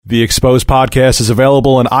The Exposed podcast is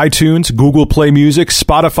available on iTunes, Google Play Music,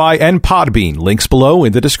 Spotify, and Podbean. Links below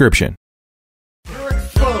in the description. You're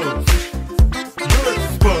exposed. You're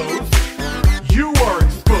exposed. You are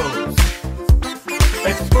exposed.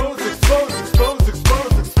 Exposed, exposed, exposed,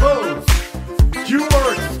 exposed, exposed. You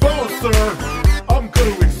are exposed, sir. I'm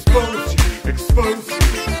going to expose you. Expose you.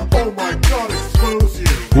 Oh my God, expose you.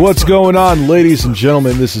 What's going on, ladies and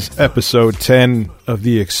gentlemen? This is episode 10 of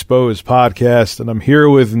the Exposed podcast, and I'm here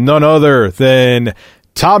with none other than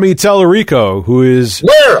Tommy Tellerico, who is...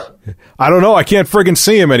 Where? I don't know. I can't friggin'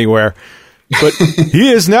 see him anywhere. But he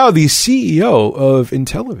is now the CEO of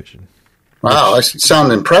Intellivision. Wow, that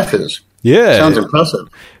sounds impressive. Yeah. Sounds impressive.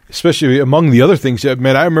 Especially among the other things.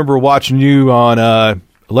 Man, I remember watching you on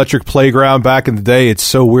Electric Playground back in the day. It's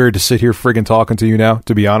so weird to sit here friggin' talking to you now,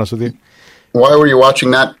 to be honest with you. Why were you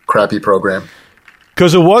watching that crappy program?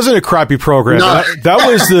 Because it wasn't a crappy program. No. That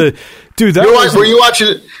was the... Dude, that was... Were you watching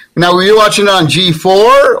it? Now, were you watching it on G4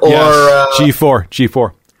 or... Yes,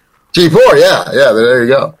 G4. G4, yeah. There you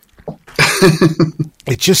go.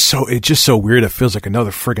 It's just so weird. It feels like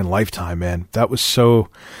another friggin' lifetime, man. That was so...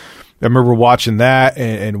 I remember watching that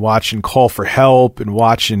and watching Call for Help and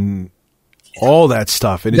watching all that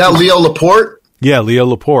stuff. And Leo Laporte? Yeah, Leo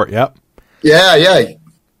Laporte, yep. Yeah.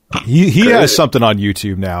 He has something on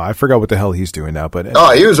YouTube now. I forgot what the hell he's doing now, but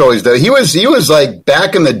he was always there. He was like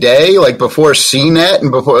back in the day, like before CNET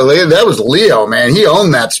and before that was Leo, man. He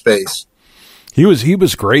owned that space. He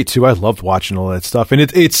was great too. I loved watching all that stuff, and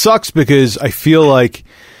it sucks because I feel like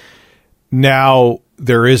now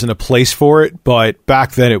there isn't a place for it, but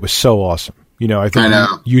back then it was so awesome. You know, I think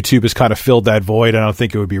YouTube has kind of filled that void. I don't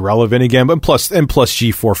think it would be relevant again. But plus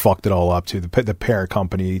G4 fucked it all up too. The parent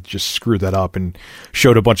company just screwed that up and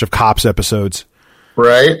showed a bunch of Cops episodes.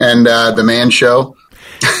 Right, and The Man Show.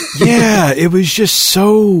 Yeah, it was just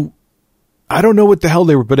so... I don't know what the hell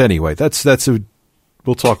they were, but anyway, that's a...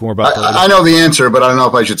 We'll talk more about that later. I know the answer, but I don't know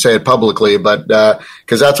if I should say it publicly, but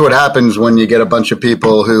because that's what happens when you get a bunch of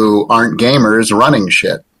people who aren't gamers running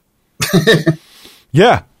shit.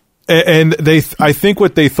 Yeah. And I think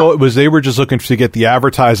what they thought was they were just looking to get the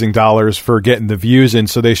advertising dollars for getting the views in,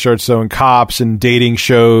 so they started showing cops and dating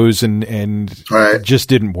shows, and it just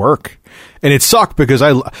didn't work. And it sucked because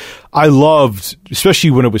I loved,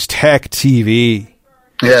 especially when it was tech TV.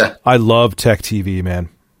 Yeah. I love tech TV, man.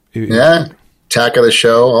 Attack of the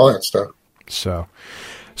Show, all that stuff. So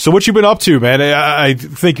what you been up to, man? I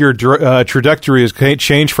think your trajectory has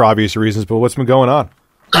changed for obvious reasons, but what's been going on?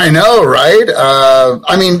 I know, right?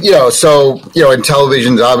 I mean, in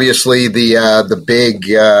television's obviously the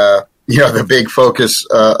big focus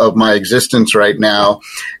of my existence right now.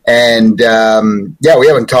 And we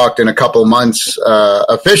haven't talked in a couple months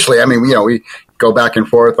officially. I mean, we go back and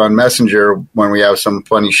forth on Messenger when we have some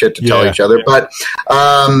funny shit to tell each other. But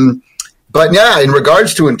yeah, in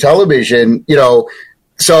regards to Intellivision,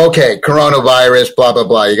 so, okay, coronavirus, blah, blah,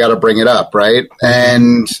 blah. You got to bring it up, right?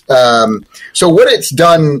 And so what it's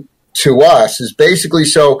done to us is basically,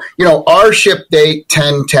 our ship date,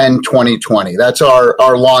 10/10/2020. That's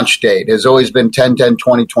our launch date. Has always been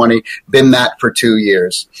 10/10/2020, been that for 2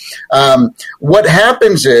 years. What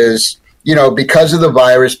happens is, because of the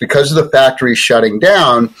virus, because of the factory shutting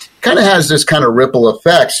down, kind of has this kind of ripple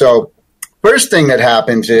effect. So first thing that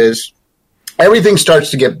happens is everything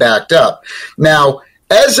starts to get backed up. Now,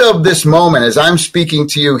 as of this moment, as I'm speaking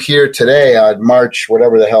to you here today on March,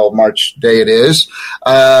 whatever the hell March day it is,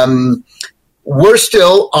 we're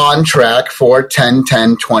still on track for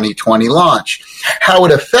 10/10/2020 launch. How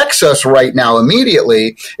it affects us right now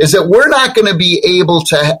immediately is that we're not going to be able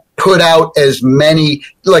to put out as many,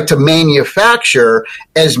 to manufacture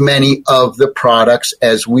as many of the products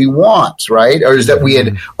as we want, right? Or as that we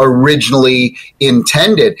had originally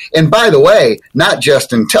intended. And by the way, not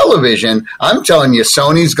just in television, I'm telling you,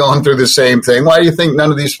 Sony's going through the same thing. Why do you think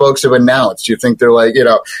none of these folks have announced? You think they're like,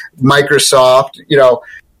 Microsoft,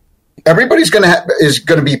 everybody's is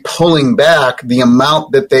going to be pulling back the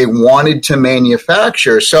amount that they wanted to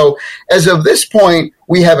manufacture. So as of this point,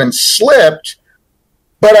 we haven't slipped,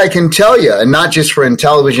 but I can tell you, and not just for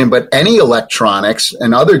Intellivision, but any electronics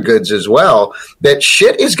and other goods as well, that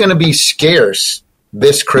shit is going to be scarce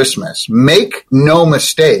this Christmas. Make no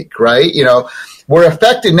mistake, right? We're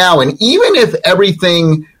affected now. And even if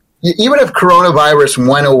coronavirus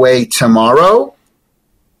went away tomorrow,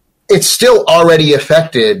 it's still already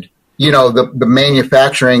affected the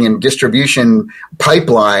manufacturing and distribution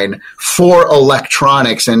pipeline for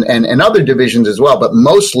electronics and other divisions as well, but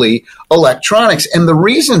mostly electronics. And the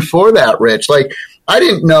reason for that, Rich, I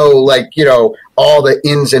didn't know, all the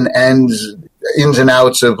ins and ends ins and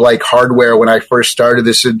outs of like hardware when I first started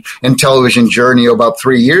this in television journey about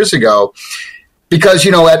 3 years ago. Because,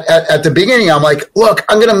 you know, at the beginning, I'm like, look,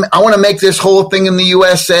 I want to make this whole thing in the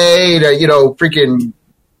USA, to, you know, freaking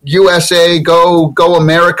USA, go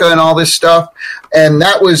America and all this stuff. And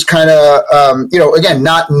that was kind of, you know, again,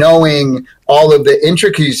 not knowing all of the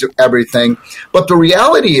intricacies of everything. But the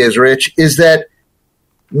reality is, Rich, is that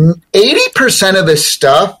 80% of this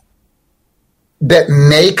stuff that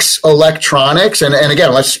makes electronics, and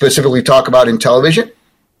again, let's specifically talk about in television,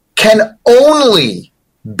 can only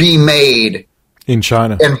be made in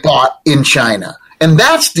China and bought in China. And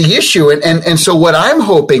that's the issue. And so what I'm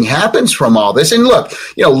hoping happens from all this, and look,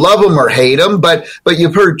 you know, love them or hate them, but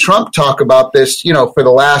you've heard Trump talk about this, you know, for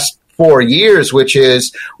the last 4 years, which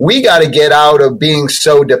is we got to get out of being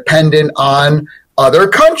so dependent on other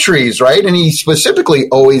countries, right? And he specifically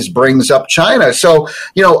always brings up China. So,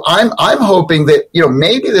 you know, I'm hoping that, you know,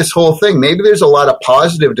 maybe this whole thing, maybe there's a lot of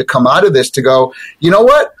positive to come out of this to go, you know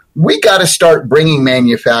what? We got to start bringing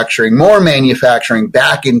more manufacturing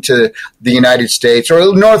back into the United States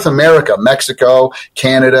or North America, Mexico,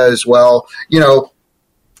 Canada as well. You know,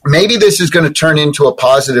 maybe this is going to turn into a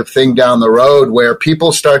positive thing down the road where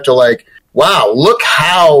people start to like, wow, look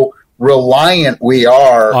how reliant we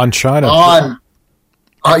are on China, on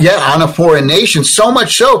a foreign nation. So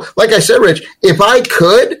much so, like I said, Rich, if I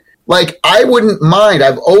could, like, I wouldn't mind.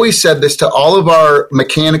 I've always said this to all of our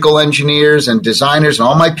mechanical engineers and designers and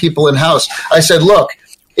all my people in-house. I said, look,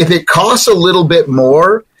 if it costs a little bit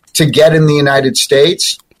more to get in the United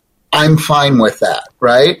States, I'm fine with that,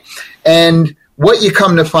 right? And what you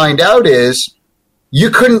come to find out is you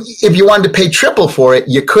couldn't, if you wanted to pay triple for it,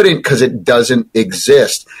 you couldn't because it doesn't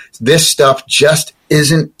exist. This stuff just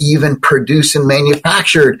isn't even produced and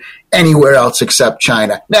manufactured anywhere else except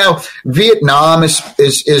China. Now, Vietnam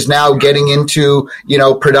is now getting into, you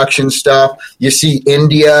know, production stuff. You see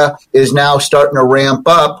India is now starting to ramp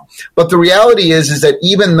up. But the reality is that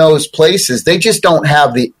even those places, they just don't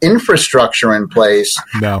have the infrastructure in place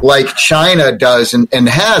like China does and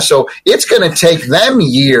has. So it's going to take them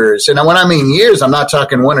years. And when I mean years, I'm not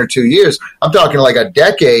talking 1 or 2 years. I'm talking like a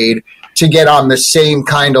decade to get on the same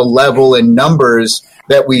kind of level and numbers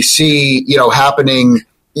that we see, you know, happening,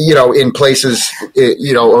 you know, in places,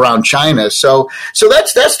 you know, around China. So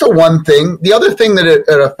that's the one thing. The other thing that it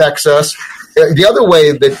affects us, the other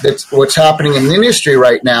way that's what's happening in the industry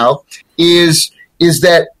right now is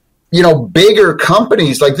that, you know, bigger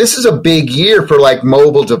companies, like this is a big year for like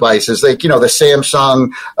mobile devices, like, you know, the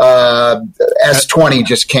Samsung S20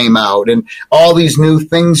 just came out and all these new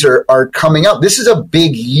things are coming out. This is a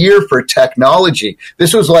big year for technology.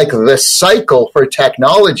 This was like the cycle for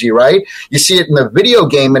technology, right? You see it in the video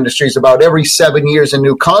game industries about every 7 years a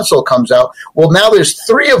new console comes out. Well, now there's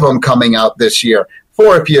 3 of them coming out this year.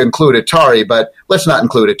 4 if you include Atari, but let's not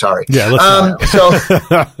include Atari. Yeah, let's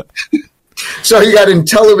not. So you got in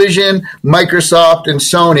television, Microsoft and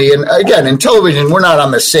Sony. And again, in television, we're not on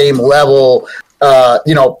the same level,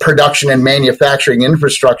 you know, production and manufacturing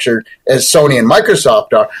infrastructure as Sony and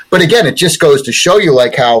Microsoft are. But again, it just goes to show you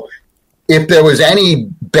like how if there was any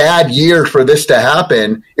bad year for this to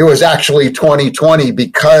happen, it was actually 2020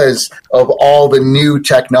 because of all the new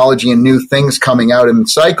technology and new things coming out in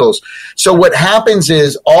cycles. So what happens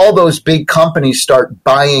is all those big companies start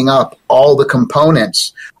buying up all the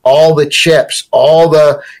components, all the chips, all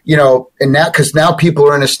the, you know, and that because now people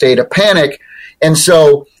are in a state of panic. And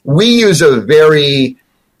so we use a very,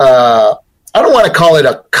 I don't want to call it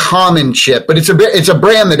a common chip, but it's a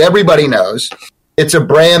brand that everybody knows. It's a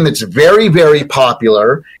brand that's very, very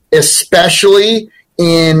popular, especially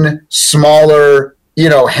in smaller, you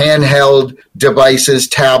know, handheld devices,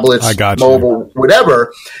 tablets, mobile,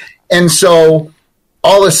 whatever. And so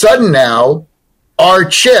all of a sudden now, our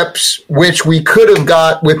chips, which we could have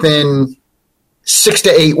got within 6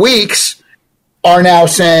 to 8 weeks, are now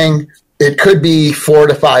saying it could be 4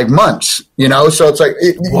 to 5 months, you know? So it's like,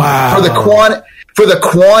 wow. For the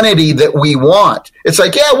quantity that we want. It's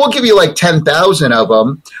like, yeah, we'll give you like 10,000 of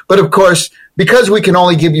them. But of course, because we can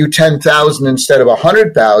only give you 10,000 instead of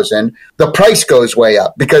 100,000, the price goes way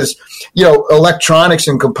up because, you know, electronics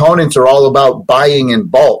and components are all about buying in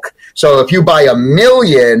bulk. So if you buy 1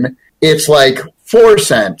 million, it's like 4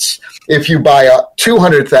 cents. If you buy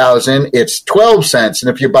 200,000, it's 12 cents.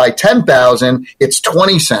 And if you buy 10,000, it's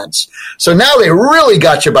 20 cents. So now they really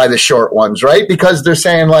got you by the short ones, right? Because they're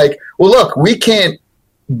saying like, well, look, we can't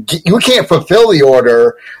fulfill the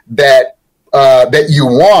order that you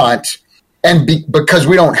want. And because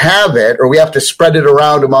we don't have it, or we have to spread it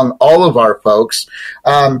around among all of our folks,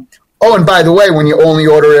 oh, and by the way, when you only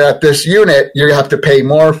order it at this unit, you have to pay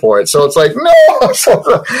more for it. So it's like, no,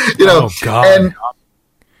 so, you know, Oh, God.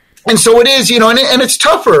 And so it is, you know, and it's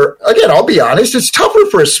tougher. Again, I'll be honest, it's tougher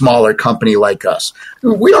for a smaller company like us.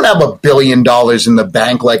 We don't have $1 billion in the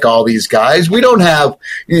bank like all these guys. We don't have,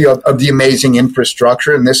 you know, the amazing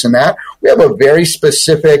infrastructure and this and that. We have a very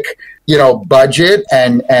specific, you know, budget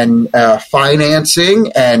and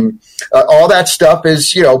financing and all that stuff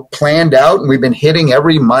is, you know, planned out, and we've been hitting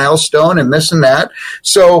every milestone and this and that.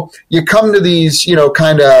 So you come to these, you know,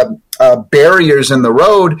 kind of barriers in the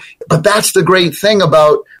road, but that's the great thing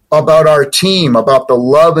about our team, about the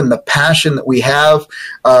love and the passion that we have,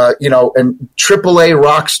 you know, and AAA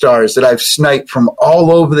rock stars that I've sniped from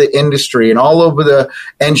all over the industry and all over the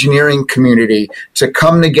engineering community to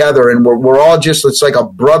come together. And we're all just, it's like a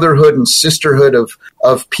brotherhood and sisterhood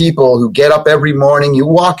of people who get up every morning. You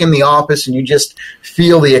walk in the office and you just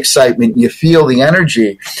feel the excitement, you feel the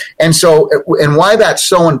energy. And so, and why that's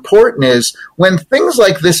so important is when things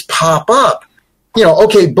like this pop up, you know,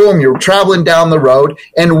 okay, boom, you're traveling down the road,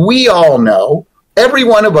 and we all know, every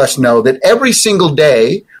one of us know that every single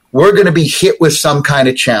day we're going to be hit with some kind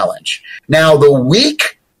of challenge. Now, the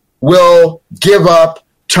weak will give up,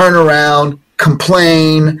 turn around,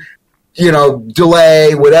 complain, you know,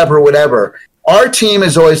 delay, whatever. Our team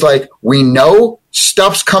is always like, we know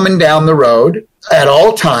stuff's coming down the road at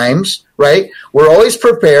all times, right? We're always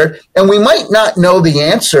prepared, and we might not know the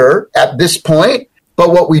answer at this point,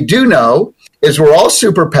 but what we do know is we're all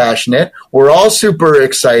super passionate, we're all super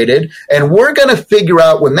excited, and we're going to figure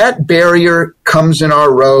out when that barrier comes in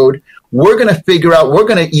our road, we're going to figure out, we're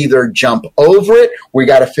going to either jump over it, we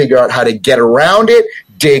got to figure out how to get around it,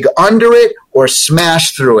 dig under it, or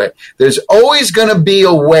smash through it. There's always going to be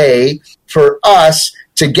a way for us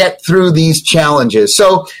to get through these challenges.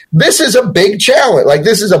 So this is a big challenge. Like,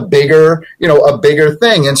 this is a bigger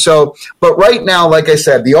thing. And so, but right now, like I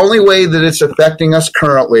said, the only way that it's affecting us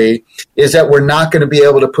currently is that we're not going to be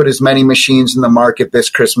able to put as many machines in the market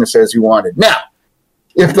this Christmas as we wanted. Now,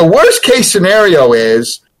 if the worst case scenario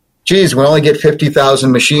is, geez, we only get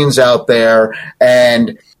 50,000 machines out there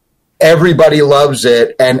and everybody loves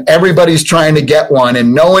it and everybody's trying to get one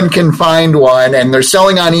and no one can find one and they're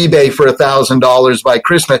selling on eBay for $1,000 by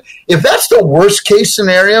Christmas. If that's the worst case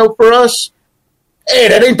scenario for us, hey,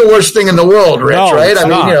 that ain't the worst thing in the world, Rich, No, right? it's I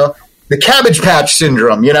not. mean, you know, the Cabbage Patch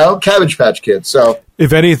syndrome, you know, Cabbage Patch Kids. So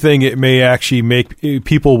If anything, it may actually make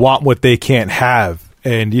people want what they can't have.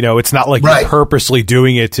 And, you know, it's not like Right. you're purposely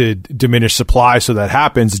doing it to diminish supply so that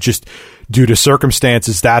happens. It's just due to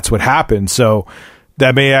circumstances, that's what happens. So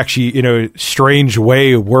that may actually, you know, strange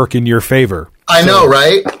way work in your favor. I know,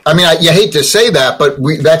 right? I mean, you hate to say that, but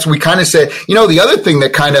we kind of say, you know, the other thing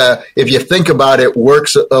that kind of, if you think about it,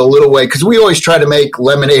 works a little way, because we always try to make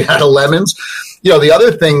lemonade out of lemons. You know, the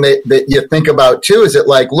other thing that you think about too is that,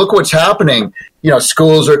 like, look what's happening. You know,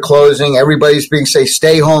 schools are closing. Everybody's being say,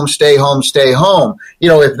 stay home, stay home, stay home. You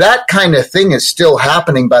know, if that kind of thing is still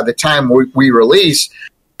happening by the time we release,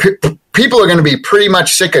 people are going to be pretty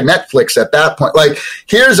much sick of Netflix at that point. Like,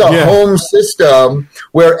 here's a home system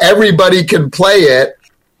where everybody can play it.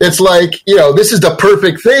 It's like, you know, this is the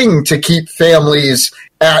perfect thing to keep families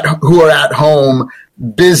who are at home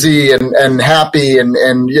busy and happy.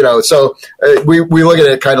 And you know, so we look at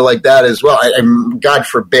it kind of like that as well. And God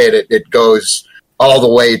forbid it goes all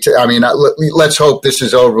the way to, I mean, let's hope this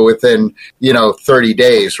is over within, you know, 30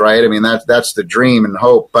 days, right? I mean, that's the dream and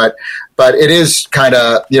hope, but it is kind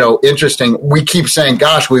of, you know, interesting. We keep saying,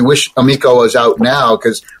 gosh, we wish Amico was out now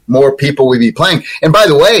because more people would be playing. And by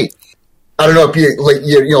the way, I don't know if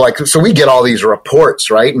you know, like, so we get all these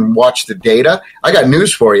reports, right? And watch the data. I got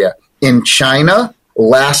news for you. In China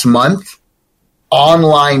last month,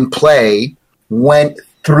 online play went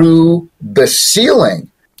through the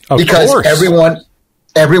ceiling because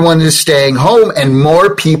everyone is staying home and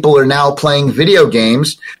more people are now playing video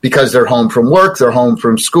games because they're home from work, they're home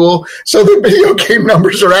from school. So the video game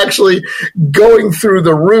numbers are actually going through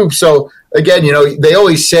the roof. So again, you know, they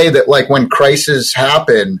always say that, like, when crises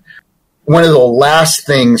happen, one of the last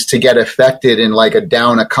things to get affected in like a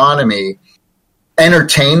down economy,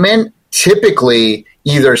 entertainment typically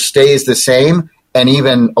either stays the same and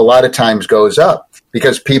even a lot of times goes up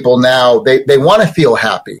because people now, they want to feel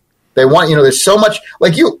happy. They want, you know, there's so much,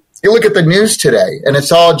 like you look at the news today and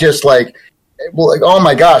it's all just like like, oh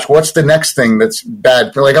my gosh, what's the next thing that's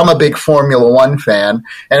bad? Like, I'm a big Formula One fan,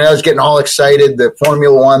 and I was getting all excited that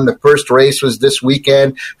Formula One, the first race was this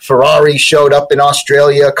weekend. Ferrari showed up in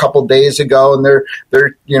Australia a couple days ago, and they're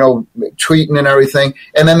tweeting and everything.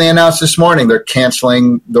 And then they announced this morning they're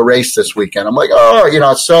canceling the race this weekend. I'm like,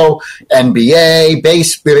 oh, so NBA,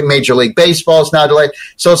 Major League Baseball is now delayed.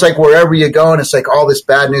 So it's like wherever you go, and it's like all this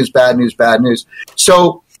bad news.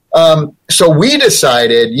 So we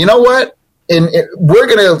decided, you know what? We're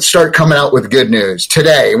going to start coming out with good news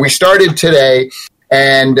today. We started today,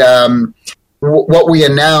 and what we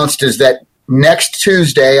announced is that next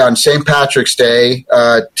Tuesday on St. Patrick's Day,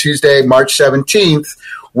 Tuesday, March 17th,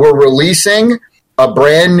 we're releasing a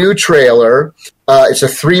brand new trailer. It's a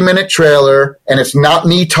 3-minute trailer, and it's not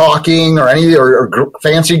me talking or any or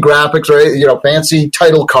fancy graphics or fancy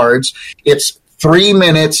title cards. It's 3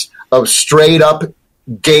 minutes of straight up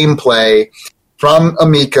gameplay from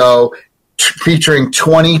Amico, featuring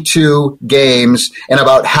 22 games, and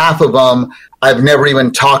about half of them I've never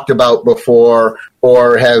even talked about before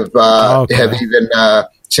or have even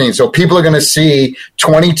seen. So people are going to see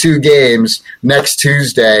 22 games next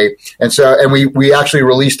Tuesday, and we actually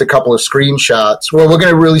released a couple of screenshots. Well, we're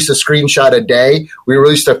going to release a screenshot a day. We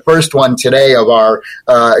released the first one today of our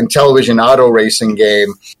Intellivision auto racing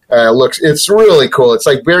game. It's really cool. It's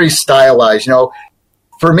like very stylized,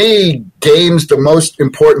 For me, games, the most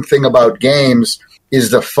important thing about games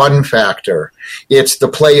is the fun factor. It's the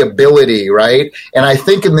playability, right? And I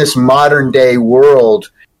think in this modern day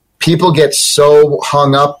world, people get so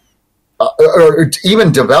hung up, or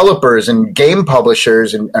even developers and game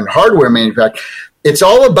publishers and hardware manufacturers, it's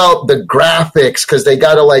all about the graphics, because they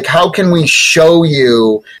got to how can we show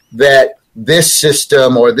you that this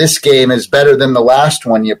system or this game is better than the last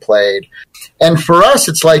one you played? And for us,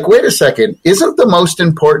 it's like, wait a second, isn't the most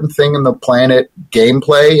important thing in the planet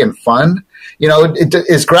gameplay and fun?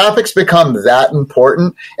 Is graphics become that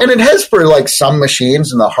important? And it has for some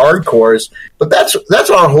machines and the hardcores, but that's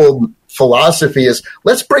our whole philosophy is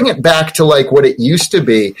let's bring it back to what it used to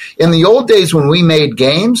be. In the old days when we made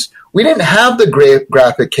games, we didn't have the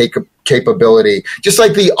graphic capability. Just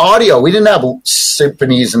like the audio, we didn't have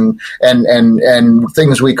symphonies and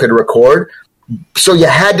things we could record. So you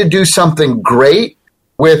had to do something great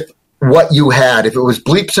with what you had. If it was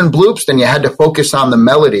bleeps and bloops, then you had to focus on the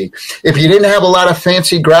melody. If you didn't have a lot of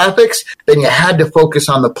fancy graphics, then you had to focus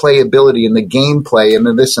on the playability and the gameplay and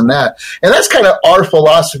the this and that. And that's kind of our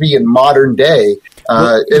philosophy in modern day.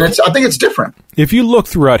 And I think it's different. If you look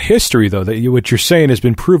throughout history, though, what you're saying has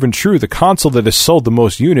been proven true. The console that has sold the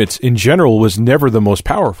most units in general was never the most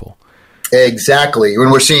powerful. Exactly. When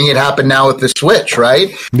we're seeing it happen now with the Switch, right?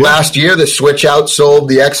 Yeah. Last year, the Switch outsold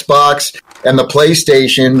the Xbox and the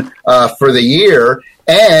PlayStation for the year,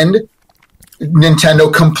 and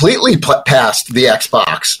Nintendo completely passed the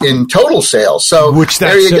Xbox in total sales. So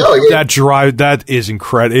there you go. That is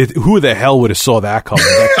incredible. Who the hell would have saw that coming?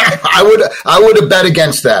 I would have bet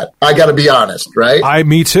against that. I got to be honest, right?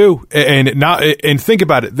 Me too. And think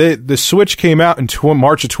about it. The Switch came out in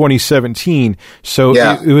March of 2017, so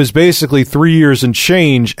it was basically 3 years and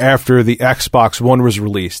change after the Xbox One was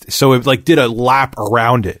released. So it did a lap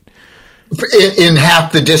around it in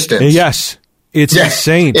half the distance. Yes. It's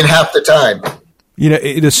insane in half the time.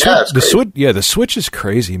 The Switch is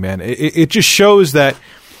crazy, man. It just shows that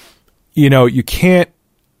you can't.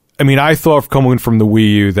 I mean, I thought coming from the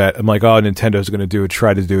Wii U that I'm like, oh, Nintendo's going to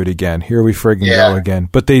try to do it again. Here we friggin' go again.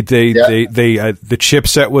 But the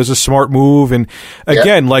chipset was a smart move, and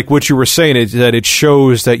again, like what you were saying, is that it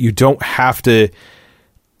shows that you don't have to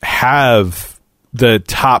have the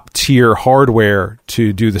top tier hardware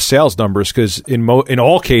to do the sales numbers, because in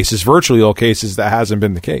all cases, virtually all cases, that hasn't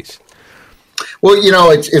been the case. Well,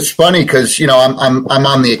 it's funny because I'm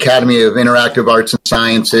on the Academy of Interactive Arts and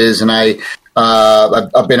Sciences, and I've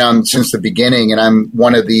been on since the beginning, and I'm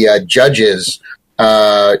one of the judges,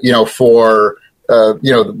 for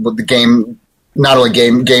the game. Not only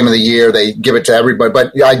game of the year, they give it to everybody,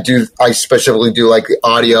 but I specifically do the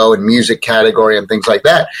audio and music category and things like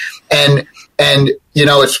that, and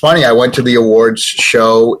it's funny. I went to the awards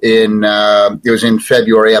show it was in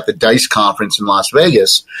February at the DICE conference in Las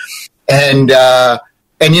Vegas. And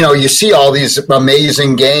you see all these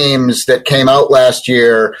amazing games that came out last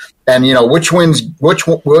year, and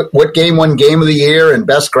what game won Game of the Year and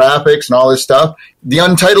best graphics and all this stuff. The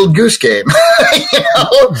Untitled Goose Game.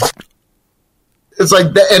 It's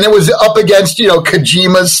like that, and it was up against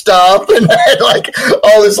Kojima's stuff and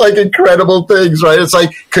all this incredible things, right? It's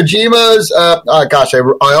like Kojima's. I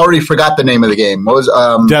already forgot the name of the game. What was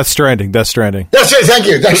Death Stranding? That's it. Thank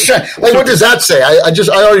you. What does that say? I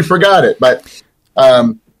already forgot it, but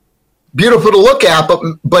beautiful to look at,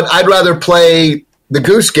 but I'd rather play the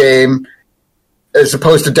Goose Game as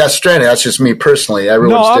opposed to Death Stranding. That's just me personally.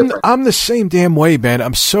 Everyone's different. I'm the same damn way, man.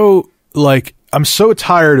 I'm so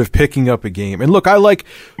tired of picking up a game. And look, I like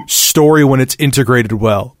story when it's integrated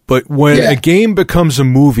well, but when a game becomes a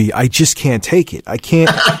movie, I just can't take it. I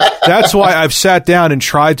can't. That's why I've sat down and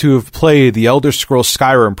tried to have played the Elder Scrolls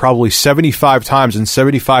Skyrim probably 75 times in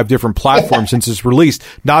 75 different platforms since it's released.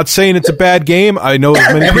 Not saying it's a bad game. I know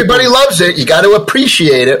everybody loves it. You got to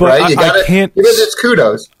appreciate it, right? You got to give it its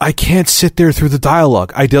kudos. I can't sit there through the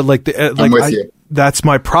dialogue. I did I'm with you. That's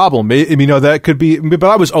my problem. That could be, but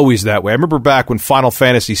I was always that way. I remember back when Final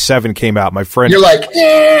Fantasy VII came out, my friend, you're like,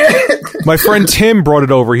 my friend Tim brought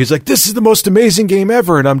it over. He's like, this is the most amazing game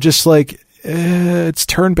ever. And I'm just like, it's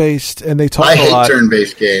turn-based and they talk a lot. I hate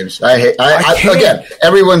turn-based games. Again,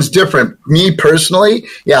 everyone's different. Me personally,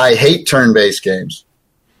 I hate turn-based games.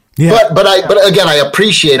 Yeah. But again, I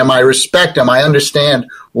appreciate them. I respect them. I understand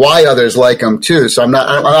why others like them too. So I'm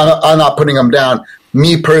not putting them down.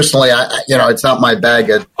 Me personally, it's not my bag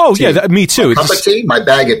of tea. Oh, yeah, me too. Cup of tea? My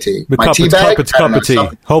bag of tea. My tea bag? It's cup of tea.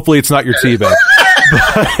 Hopefully it's not your tea bag.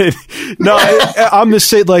 But, no, I'm just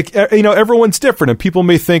saying, everyone's different. And people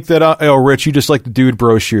may think that, Rich, you just like the dude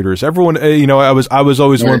bro shooters. Everyone, I was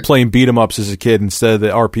always one playing beat-em-ups as a kid instead of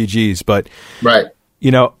the RPGs. But,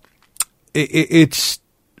 it's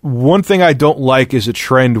one thing I don't like is a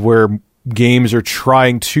trend where games are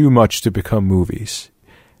trying too much to become movies.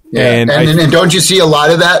 Yeah, and don't you see a lot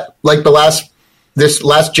of that? Like this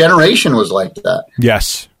last generation was like that.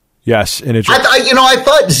 Yes, and I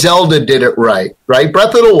thought Zelda did it right.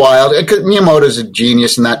 Breath of the Wild. Miyamoto's a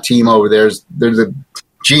genius, and that team over there they're the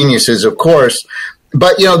geniuses, of course.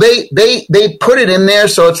 But they put it in there,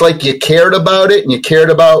 so it's like you cared about it and you cared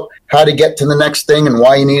about how to get to the next thing and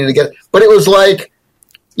why you needed to get. But it was like,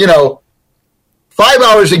 5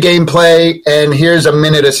 hours of gameplay, and here's a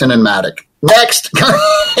minute of cinematic. Next.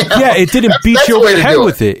 Yeah, it didn't beat you over the head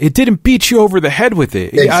with it. It didn't beat you over the head with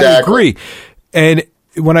it. Exactly. I agree. And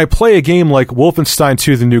when I play a game like Wolfenstein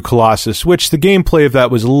 2: The New Colossus, which the gameplay of that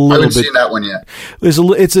was a little bit... I haven't seen that one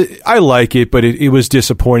yet. I like it, but it was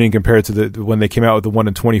disappointing compared to when they came out with the one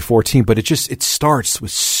in 2014. But it starts with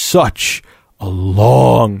such a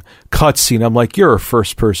long cutscene. I'm like, you're a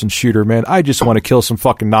first-person shooter, man. I just want to kill some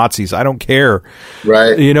fucking Nazis. I don't care.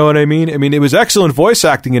 Right. You know what I mean? I mean, it was excellent voice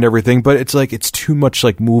acting and everything, but it's like, it's too much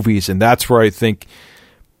like movies, and that's where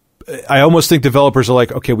I almost think developers are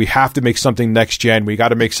like, okay, we have to make something next gen. We got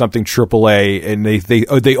to make something AAA, and they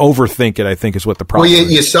overthink it, I think, is what the problem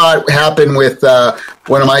is. You saw it happen with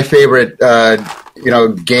one of my favorite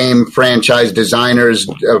game franchise designers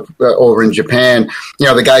over in Japan,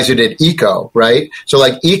 the guys who did Ico, right? So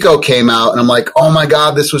like Ico came out and I'm like, oh my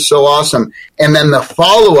God, this was so awesome. And then the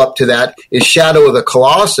follow up to that is Shadow of the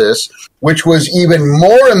Colossus, which was even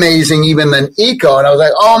more amazing even than Ico. And I was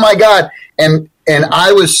like, oh my God. And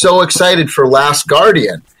I was so excited for Last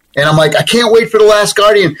Guardian. And I'm like, I can't wait for The Last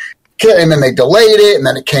Guardian. And then they delayed it, and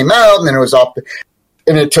then it came out, and then it was off.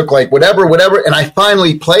 And it took like whatever. And I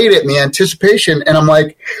finally played it in the anticipation, and I'm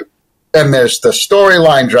like, and there's the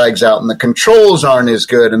storyline drags out, and the controls aren't as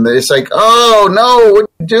good. And it's like, oh, no, what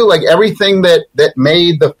do you do? Like everything that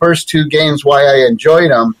made the first two games why I enjoyed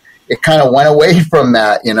them, it kind of went away from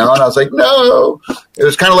that, And I was like, no. It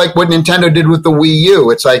was kind of like what Nintendo did with the Wii U.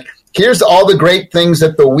 It's like, here's all the great things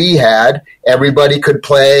that the Wii had. Everybody could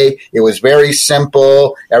play. It was very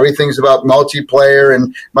simple. Everything's about multiplayer.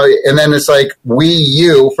 And then it's like Wii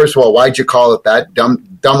U. First of all, why'd you call it that? Dumb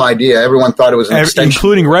idea. Everyone thought it was an extension.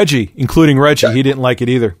 Including Reggie. Yeah. He didn't like it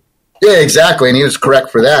either. Yeah, exactly. And he was correct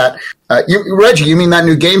for that. Reggie, you mean that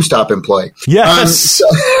new GameStop employee? Yes.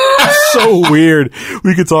 So weird.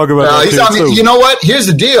 We could talk about that too. You know what? Here's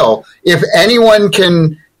the deal. If anyone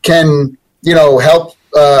can help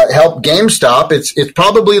GameStop, it's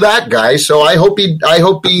probably that guy. So I hope me too. I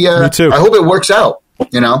hope it works out,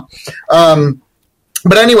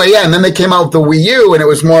 But anyway, yeah, and then they came out with the Wii U, and it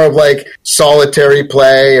was more of like solitary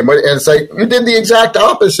play, and it's like, you did the exact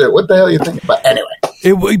opposite. What the hell are you thinking about? Anyway.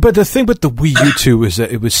 But the thing with the Wii U, too, is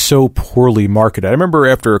that it was so poorly marketed. I remember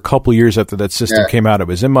after a couple years after that system came out, it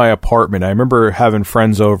was in my apartment. I remember having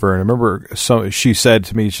friends over, and I remember she said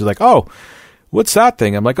to me, she's like, oh, what's that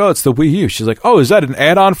thing? I'm like, oh, it's the Wii U. She's like, oh, is that an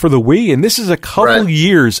add-on for the Wii? And this is a couple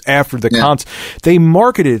years after the console. They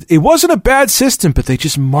marketed it. It wasn't a bad system, but they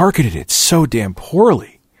just marketed it so damn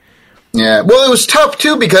poorly. Yeah. Well, it was tough,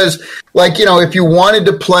 too, because, if you wanted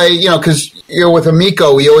to play, because, with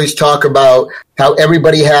Amico, we always talk about how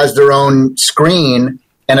everybody has their own screen,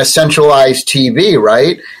 and a centralized TV,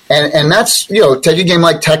 right? And that's, take a game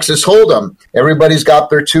like Texas Hold'em. Everybody's got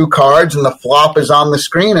their 2 cards and the flop is on the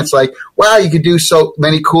screen. It's like, wow, you could do so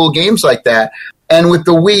many cool games like that. And with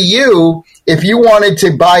the Wii U, if you wanted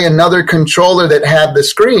to buy another controller that had the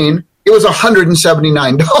screen, it was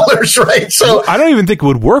 $179, right? So I don't even think it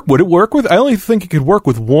would work. Would it work with? I only think it could work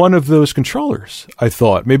with one of those controllers. I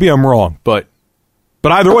thought. Maybe I'm wrong, but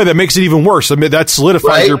either way, that makes it even worse. I mean, that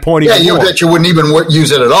solidifies your point. Yeah, that you wouldn't even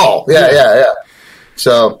use it at all. Yeah.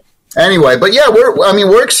 So anyway, but yeah,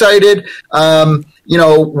 we're excited. We're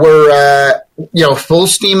full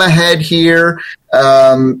steam ahead here.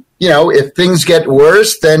 If things get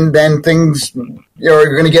worse, then things are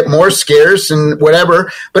going to get more scarce and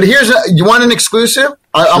whatever. But you want an exclusive?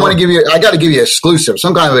 I got to give you exclusive,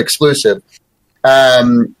 some kind of exclusive.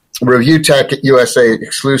 Review Tech USA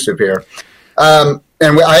exclusive here.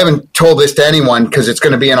 And I haven't told this to anyone because it's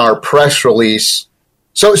going to be in our press release.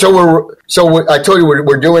 So I told you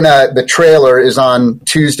we're doing the trailer is on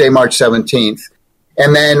Tuesday, March 17th.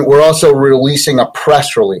 And then we're also releasing a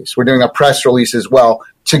press release. We're doing a press release as well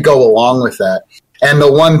to go along with that. And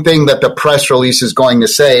the one thing that the press release is going to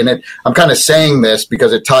say, and I'm kind of saying this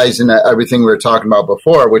because it ties into everything we were talking about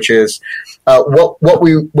before, which is what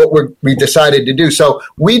we decided to do. So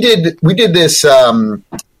we did this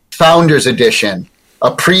Founders Edition,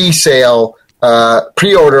 a pre-sale,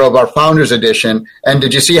 pre-order of our Founders Edition. And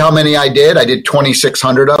did you see how many I did? I did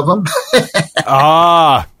 2,600 of them.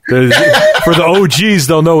 For the OGs,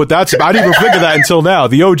 they'll know what that's about. I didn't even think of that until now.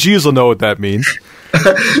 The OGs will know what that means.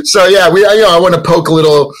 So yeah, I want to poke a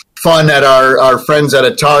little fun at our friends at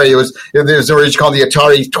Atari. It was originally called the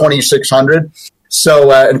Atari 2600. So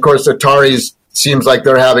and of course, Atari seems like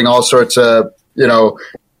they're having all sorts of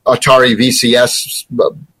Atari VCS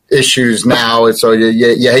issues now, and so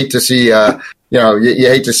you hate to see you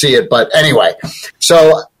hate to see it. But anyway,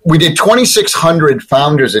 so we did 2,600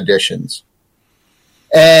 Founders Editions.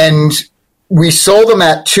 And we sold them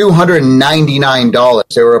at $299.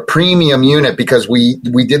 They were a premium unit because we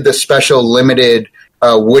did the special limited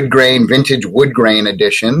vintage wood grain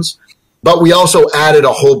editions. But we also added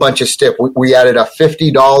a whole bunch of stuff. We added a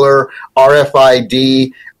 $50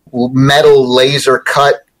 RFID metal laser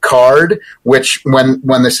cut card, which when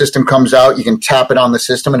the system comes out, you can tap it on the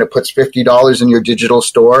system and it puts $50 in your digital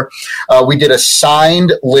store. We did a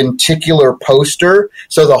signed lenticular poster.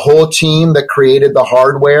 So the whole team that created the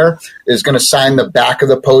hardware is going to sign the back of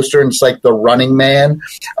the poster, and it's like the Running Man.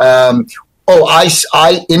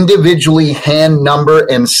 I individually hand number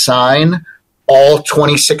and sign all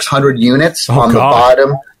 2,600 units on the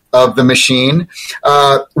bottom of the machine.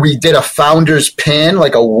 We did a Founders pin,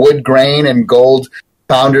 like a wood grain and gold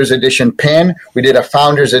Founders Edition pin. We did a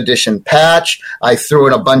Founders Edition patch. I threw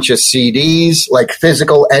in a bunch of CDs, like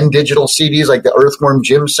physical and digital CDs, like the Earthworm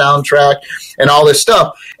Jim soundtrack and all this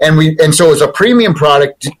stuff. And so it was a premium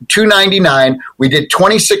product, $299. We did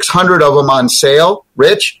 2,600 of them on sale.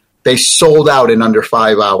 Rich, they sold out in under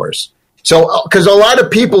 5 hours. So, because a lot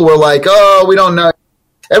of people were like, oh, we don't know.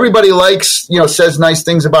 Everybody likes, says nice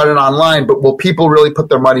things about it online, but will people really put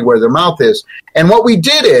their money where their mouth is? And what we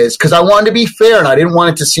did is, because I wanted to be fair and I didn't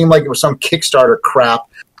want it to seem like it was some Kickstarter crap.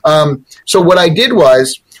 So what I did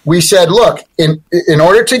was we said, look, in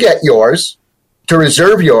order to get yours, to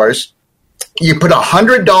reserve yours, you put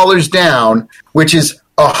 $100 down, which is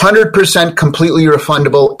 100% completely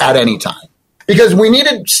refundable at any time. Because we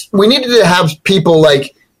needed to have people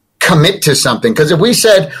like commit to something. Because if we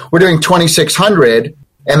said we're doing 2,600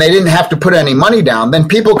 and they didn't have to put any money down, then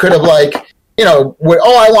people could have I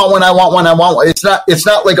want one. It's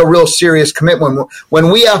not like a real serious commitment.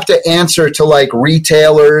 When we have to answer to like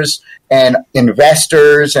retailers and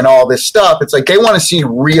investors and all this stuff, it's like they want to see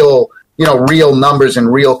real numbers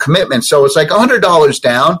and real commitment. So it's like $100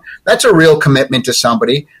 down. That's a real commitment to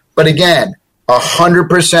somebody. But again,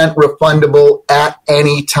 100% refundable at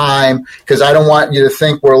any time, because I don't want you to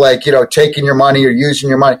think we're like, taking your money or using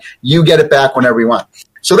your money. You get it back whenever you want.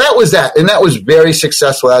 So that was that. And that was very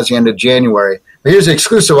successful as the end of January. But here's the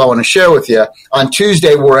exclusive I want to share with you. On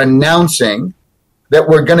Tuesday, we're announcing that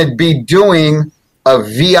we're going to be doing a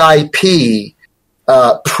VIP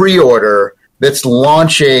pre-order that's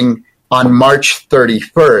launching on March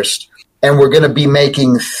 31st. And we're going to be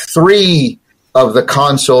making 3 of the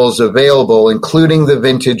consoles available, including the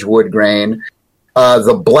vintage wood grain,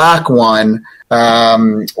 the black one,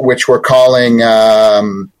 which we're calling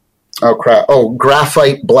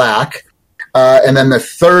graphite black, and then the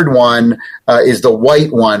third one is the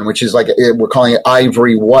white one, which is we're calling it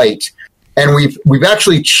ivory white. And we've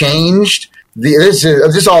actually changed this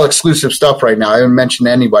is all exclusive stuff right now. I haven't mentioned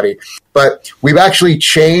to anybody, but we've actually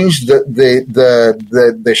changed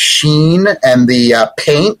the sheen and the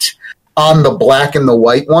paint on the black and the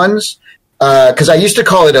white ones. Because I used to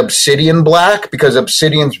call it obsidian black because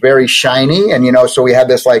obsidian's very shiny, and so we had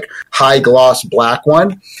this like high gloss black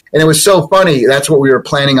one, and it was so funny. That's what we were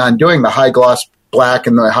planning on doing, the high gloss black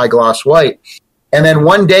and the high gloss white. And then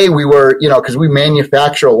one day we were, because we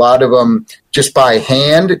manufacture a lot of them just by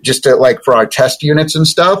hand, just to like for our test units and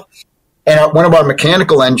stuff. And one of our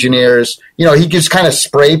mechanical engineers, he just kind of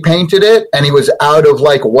spray painted it, and he was out of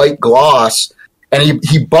like white gloss, and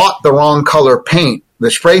he bought the wrong color paint, the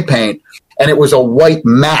spray paint. And it was a white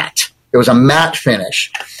matte. It was a matte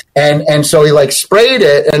finish. And so he like sprayed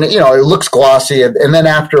it, and it looks glossy. And then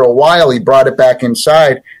after a while, he brought it back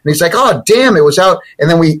inside, and he's like, "Oh, damn, it was out." And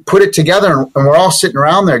then we put it together, and we're all sitting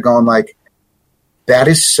around there going like, "That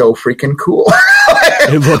is so freaking cool."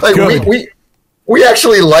 It looked like good. we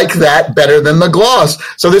actually like that better than the gloss.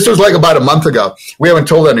 So this was like about a month ago. We haven't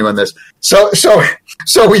told anyone this. So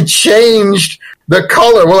we changed the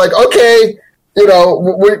color. We're like, okay. We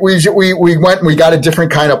went and we got a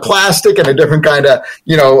different kind of plastic and a different kind of,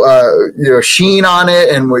 sheen on it.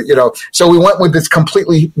 And so we went with this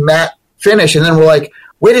completely matte finish. And then we're like,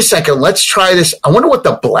 wait a second, let's try this. I wonder what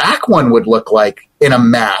the black one would look like in a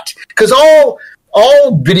matte. Cause all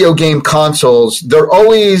video game consoles, they're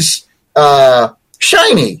always,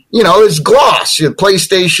 shiny, it's gloss,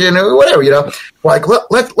 PlayStation or whatever, We're like,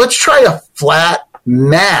 let's try a flat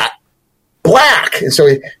matte black. And so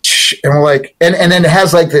we're like, and then it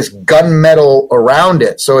has like this gunmetal around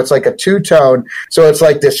it. So it's like a two-tone. So it's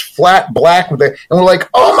like this flat black with it. And we're like,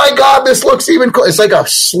 oh my God, this looks even cool. It's like a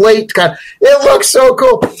slate kind. It looks so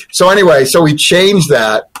cool. So anyway, so we changed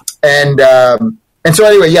that. And so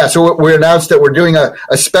anyway, yeah, so we announced that we're doing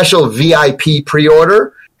a special VIP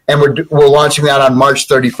pre-order, and we're launching that on March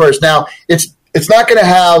 31st. Now, it's not going to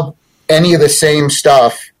have any of the same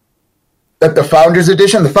stuff that the Founders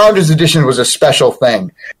Edition. The Founders Edition was a special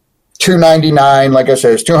thing. $299, like I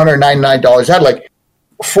said, it's $299. It had like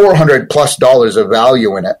 $400+ of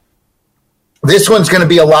value in it. This one's going to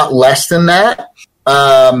be a lot less than that.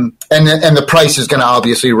 And the price is going to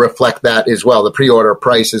obviously reflect that as well. The pre-order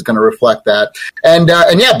price is going to reflect that. And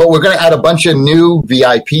yeah, but we're going to add a bunch of new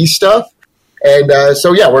VIP stuff. And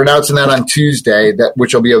so, yeah, we're announcing that on Tuesday,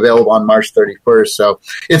 which will be available on March 31st. So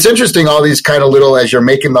it's interesting, all these kind of little, as you're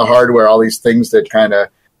making the hardware, all these things that kind of,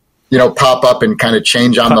 pop up and kind of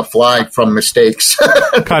change on the fly from mistakes.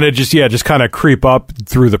 kind of just kind of creep up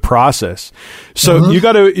through the process. So you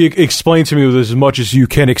got to explain to me with as much as you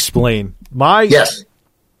can explain. My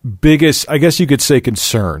biggest, I guess you could say,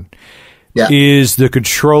 concern is the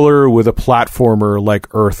controller with a platformer like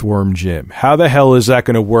Earthworm Jim. How the hell is that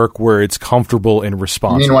going to work where it's comfortable and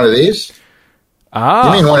responsive? You mean one of these? Ah.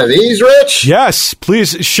 You mean one of these, Rich? Yes,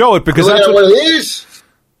 please show it, because that's one of these.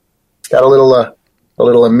 Got a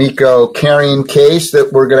little Amico carrying case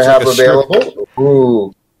that we're going to have available.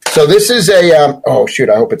 Ooh. So this is oh shoot,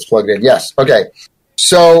 I hope it's plugged in. Yes. Okay.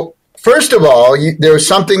 So first of all, there was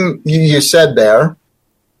something you said there.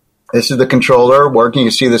 This is the controller working.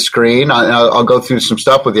 You see the screen. I'll go through some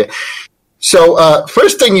stuff with you. So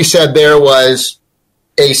first thing you said there was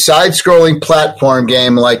a side-scrolling platform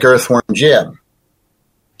game like Earthworm Jim.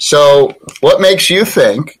 So what makes you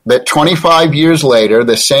think that 25 years later,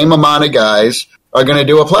 the same amount of guys are going to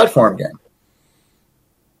do a platform game?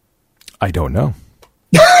 I don't know.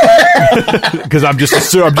 Because I'm just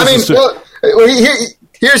assuming. Here's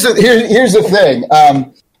the thing.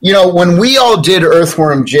 When we all did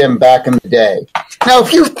Earthworm Jim back in the day. Now,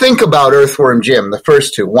 if you think about Earthworm Jim, the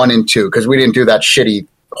first two, 1 and 2, because we didn't do that shitty,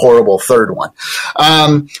 horrible third one.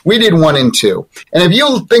 We did 1 and 2. And if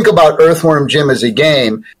you think about Earthworm Jim as a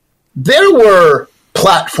game, there were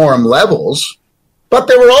platform levels, but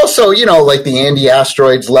there were also, like the Andy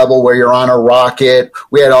Asteroids level where you're on a rocket.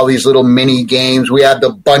 We had all these little mini games. We had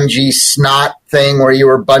the bungee snot thing where you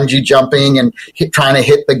were bungee jumping and trying to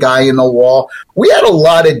hit the guy in the wall. We had a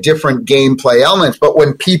lot of different gameplay elements, but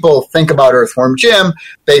when people think about Earthworm Jim,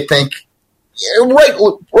 they think,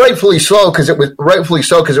 rightfully so because it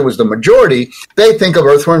was the majority. They think of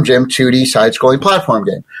Earthworm Jim 2D side-scrolling platform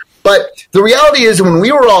game. But the reality is, when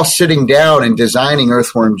we were all sitting down and designing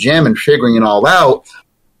Earthworm Jim and figuring it all out,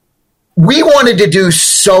 we wanted to do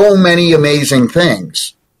so many amazing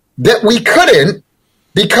things that we couldn't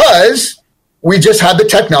because we just had the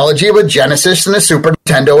technology of a Genesis and a Super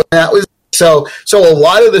Nintendo, and that was so a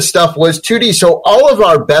lot of the stuff was 2D. So all of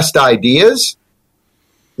our best ideas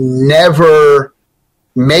never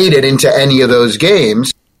made it into any of those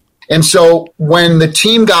games. And so when the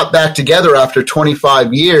team got back together after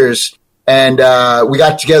 25 years, And we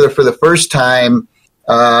got together for the first time.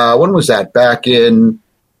 When was that? Back in,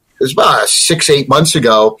 it was about 6-8 months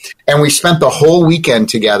ago. And we spent the whole weekend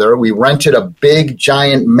together. We rented a big,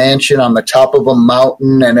 giant mansion on the top of a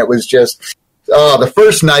mountain. And it was just, the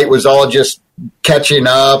first night was all just catching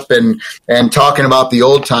up and talking about the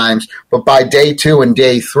old times. But by day 2 and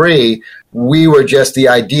day 3, we were just the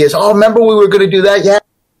ideas. Oh, remember we were going to do that? Yeah,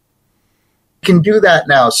 we can do that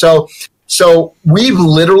now. So we've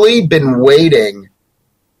literally been waiting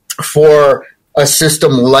for a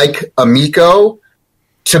system like Amico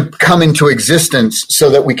to come into existence so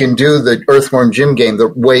that we can do the Earthworm Jim game the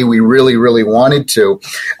way we really, really wanted to.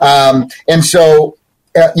 And so,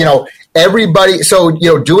 everybody,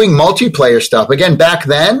 doing multiplayer stuff, again, back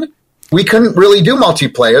then, we couldn't really do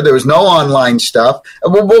multiplayer. There was no online stuff.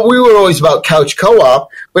 Well, we were always about couch co-op,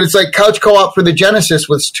 but it's like couch co-op for the Genesis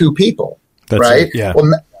was 2 people, right? It, yeah.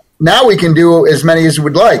 Well, now we can do as many as we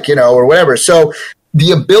would like, or whatever. So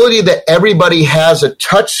the ability that everybody has a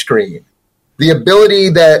touch screen, the ability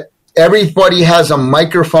that everybody has a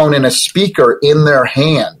microphone and a speaker in their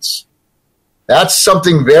hands, that's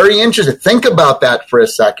something very interesting. Think about that for a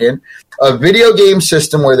second. A video game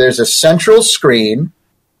system where there's a central screen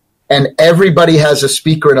and everybody has a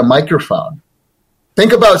speaker and a microphone.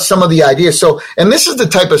 Think about some of the ideas. So, and this is the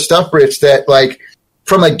type of stuff, Rich, that like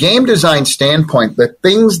from a game design standpoint, the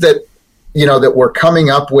things that, that we're coming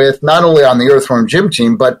up with, not only on the Earthworm Jim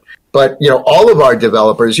team, but all of our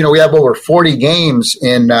developers, we have over 40 games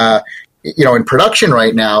in production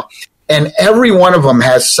right now. And every one of them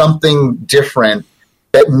has something different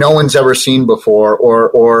that no one's ever seen before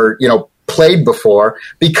or played before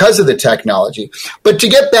because of the technology. But to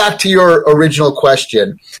get back to your original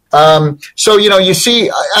question, you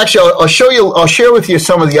see, actually, I'll share with you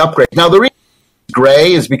some of the upgrades. Now, the reason it's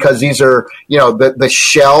gray is because these are, the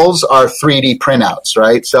shells are 3D printouts,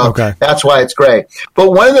 right? So That's why it's gray.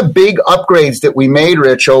 But one of the big upgrades that we made,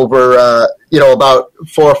 Rich, over, about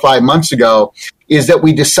 4 or 5 months ago is that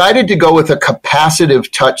we decided to go with a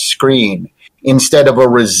capacitive touch screen instead of a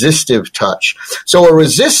resistive touch. So a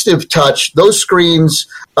resistive touch, those screens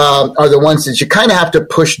are the ones that you kind of have to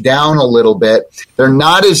push down a little bit. They're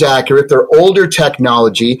not as accurate. They're older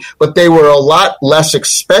technology, but they were a lot less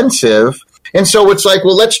expensive. And so it's like,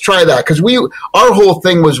 well, let's try that. Because our whole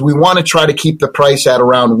thing was we want to try to keep the price at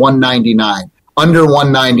around $199, under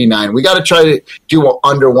 $199. We got to try to do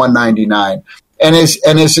under $199.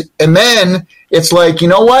 And then it's like, you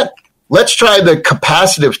know what? Let's try the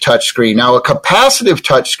capacitive touchscreen. Now, a capacitive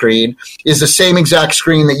touchscreen is the same exact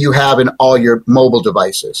screen that you have in all your mobile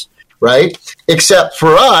devices, right? Except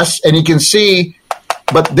for us, and you can see,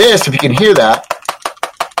 but this, if you can hear that,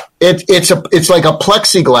 it's like a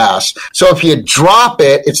plexiglass. So if you drop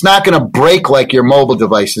it, it's not going to break like your mobile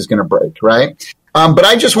device is going to break, right? But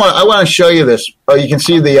I want to show you this. Oh, you can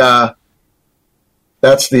see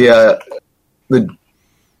that's the.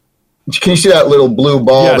 Can you see that little blue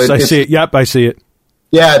ball? Yes, I see it. Yep, I see it.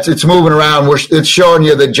 Yeah, it's moving around. It's showing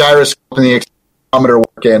you the gyroscope and the accelerometer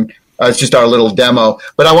working. It's just our little demo.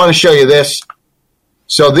 But I want to show you this.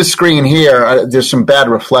 So this screen here, there's some bad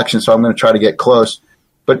reflection, so I'm going to try to get close.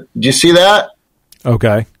 But do you see that?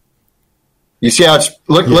 Okay. You see how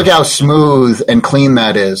look how smooth and clean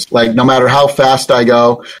that is. Like no matter how fast I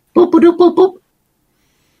go, boop, boop, boop, boop.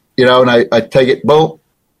 And I take it, boop.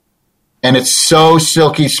 And it's so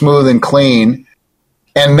silky smooth and clean.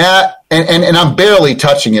 And that, and I'm barely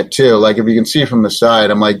touching it too. Like if you can see from the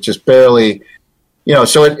side, I'm like just barely,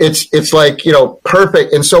 so it's like,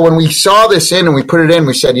 perfect. And so when we saw this in and we put it in,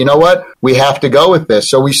 we said, you know what, we have to go with this.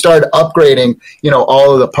 So we started upgrading,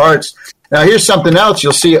 all of the parts. Now here's something else.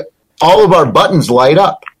 You'll see all of our buttons light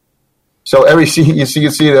up. So you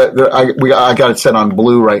see I got it set on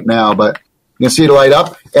blue right now, but you can see it light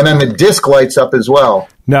up. And then the disc lights up as well.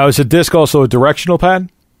 Now, is the disc also a directional pad?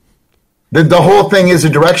 The whole thing is a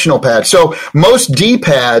directional pad. So most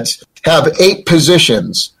D-pads have 8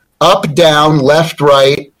 positions, up, down, left,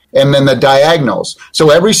 right, and then the diagonals.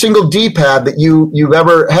 So every single D-pad that you've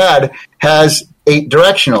ever had has 8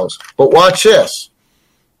 directionals. But watch this.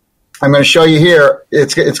 I'm going to show you here.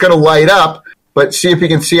 It's going to light up, but see if you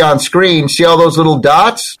can see on screen. See all those little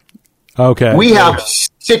dots? Okay. We have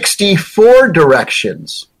 64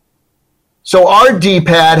 directions. So our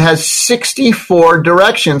D-pad has 64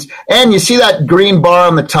 directions. And you see that green bar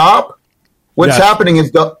on the top? What's happening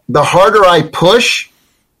is the harder I push,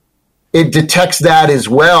 it detects that as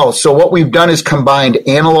well. So what we've done is combined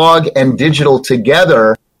analog and digital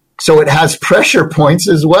together. So it has pressure points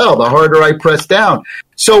as well, the harder I press down.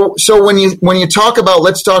 So when you talk about,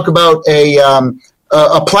 let's talk about a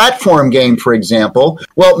a platform game, for example.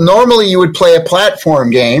 Well, normally you would play a platform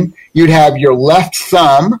game. You'd have your left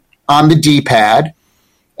thumb on the D-pad,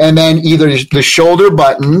 and then either the shoulder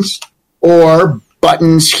buttons or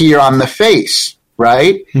buttons here on the face,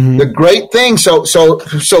 right? Mm-hmm. The great thing, so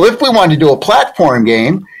if we wanted to do a platform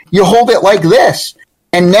game, you hold it like this.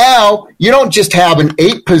 And now you don't just have an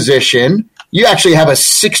 8 position, you actually have a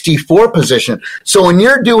 64 position. So when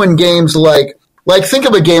you're doing games like think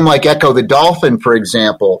of a game like Echo the Dolphin, for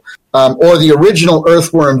example, or the original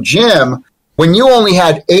Earthworm Jim, when you only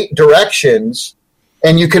had 8 directions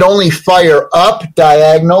and you could only fire up,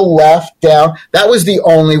 diagonal, left, down, that was the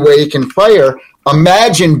only way you can fire.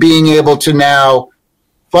 Imagine being able to now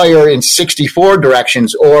fire in 64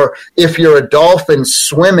 directions, or if you're a dolphin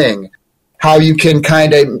swimming, how you can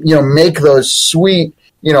kind of, make those sweet,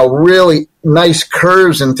 really nice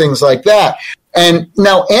curves and things like that. And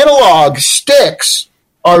now analog sticks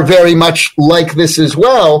are very much like this as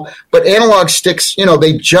well, but analog sticks,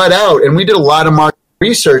 they jut out, and we did a lot of market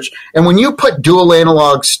research. And when you put dual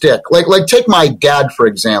analog stick, like take my dad, for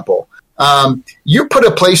example, you put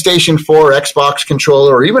a PlayStation 4 or Xbox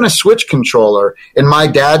controller or even a Switch controller in my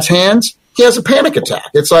dad's hands, he has a panic attack.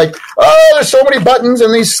 It's like, oh, there's so many buttons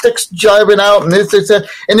and these sticks jiving out and this, that.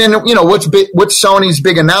 And then, what's Sony's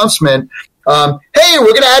big announcement? Hey,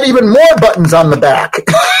 we're going to add even more buttons on the back.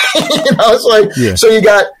 It's like, yeah. So you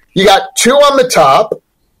got 2 on the top,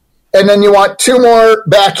 and then you want 2 more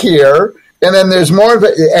back here, and then there's more of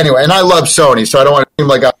it. Anyway, and I love Sony, so I don't want to seem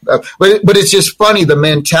like but it's just funny. The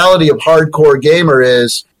mentality of hardcore gamer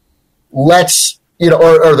is let's,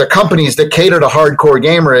 or the companies that cater to hardcore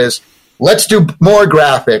gamer is let's do more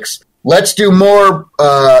graphics. Let's do more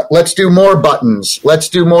buttons. Let's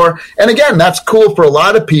do more. And again, that's cool for a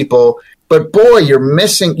lot of people. But boy,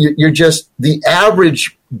 you're just the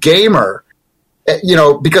average gamer,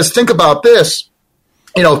 because think about this,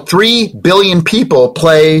 3 billion people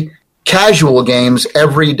play casual games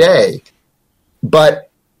every day, but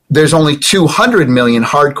there's only 200 million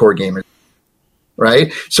hardcore gamers,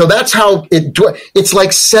 right? So that's how it's like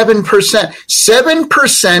 7%.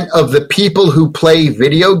 7% of the people who play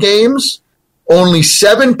video games, only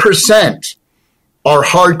 7% are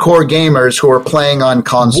hardcore gamers who are playing on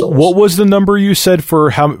consoles. What was the number you said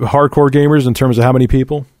for how hardcore gamers in terms of how many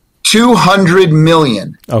people? 200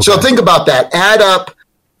 million. Okay. So think about that. Add up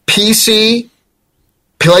PC,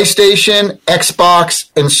 PlayStation,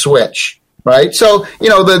 Xbox, and Switch, right? So,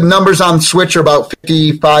 the numbers on Switch are about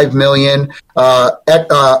 55 million.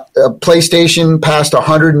 PlayStation passed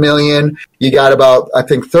 100 million. You got about, I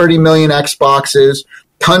think, 30 million Xboxes.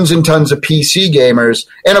 Tons and tons of PC gamers,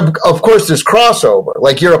 and of course there's crossover.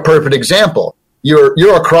 Like you're a perfect example. You're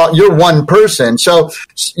one person, so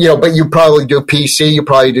but you probably do PC, you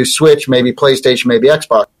probably do Switch, maybe PlayStation, maybe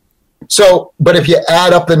Xbox. So, but if you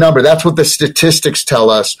add up the number, that's what the statistics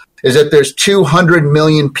tell us, is that there's 200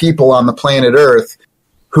 million people on the planet Earth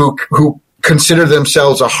who consider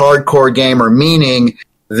themselves a hardcore gamer, meaning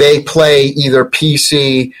they play either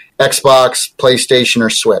PC, Xbox, PlayStation,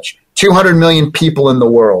 or Switch. 200 million people in the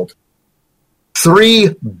world.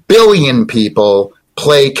 3 billion people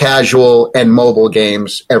play casual and mobile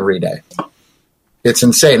games every day. It's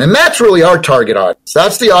insane. And that's really our target audience.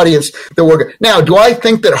 That's the audience that we're... Now, do I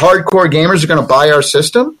think that hardcore gamers are going to buy our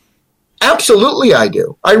system? Absolutely I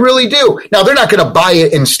do. I really do. Now, they're not going to buy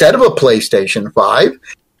it instead of a PlayStation 5,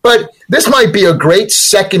 but this might be a great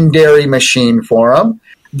secondary machine for them.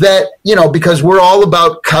 That, because we're all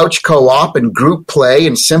about couch co-op and group play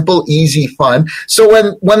and simple, easy fun.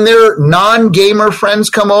 So when their non-gamer friends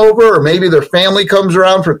come over, or maybe their family comes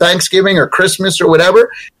around for Thanksgiving or Christmas or whatever,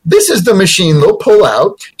 this is the machine they'll pull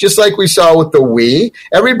out, just like we saw with the Wii.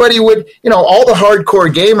 Everybody would, all the hardcore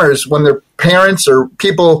gamers, when their parents or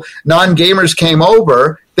people, non-gamers came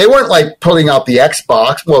over, they weren't like pulling out the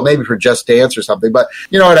Xbox, well, maybe for Just Dance or something, but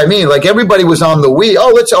you know what I mean? Like everybody was on the Wii.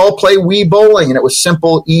 Oh, let's all play Wii bowling. And it was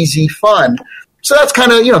simple, easy fun. So that's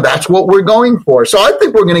kind of, that's what we're going for. So I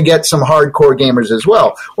think we're going to get some hardcore gamers as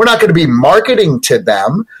well. We're not going to be marketing to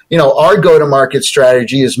them. Our go-to-market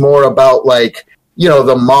strategy is more about like,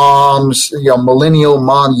 the moms, millennial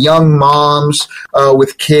mom, young moms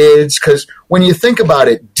with kids. Because when you think about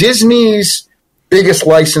it, Disney's biggest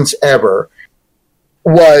license ever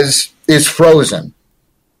is Frozen.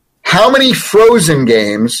 How many Frozen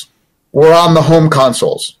games were on the home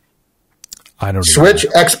consoles? I don't know. Switch,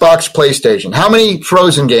 Xbox, PlayStation. How many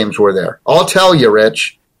Frozen games were there? I'll tell you,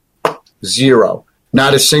 Rich. 0.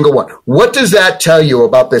 Not a single one. What does that tell you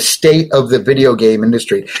about the state of the video game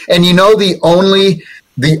industry? And the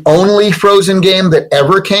only Frozen game that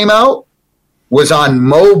ever came out was on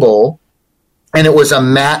mobile, and it was a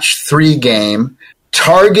match 3 game.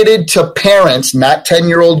 targeted to parents, not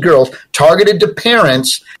 10-year-old girls, targeted to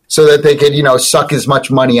parents so that they could, suck as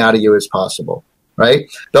much money out of you as possible, right?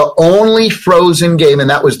 The only Frozen game, and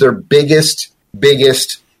that was their biggest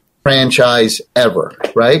franchise ever,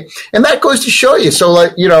 right? And that goes to show you. So,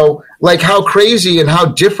 like how crazy and how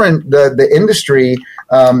different the industry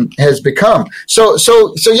has become. So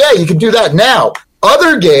yeah, you can do that. Now,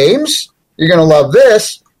 other games, you're going to love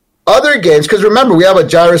this. Other games, because remember, we have a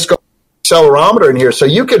gyroscope accelerometer in here, so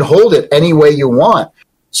you can hold it any way you want.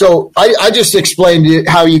 So I just explained to you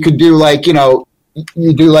how you could do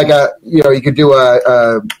you could do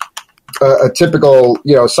a typical,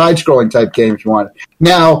 side-scrolling type game if you want.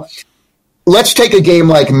 Now, let's take a game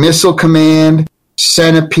like Missile Command,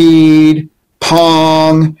 Centipede,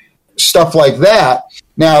 Pong, stuff like that.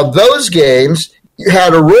 Now, those games, you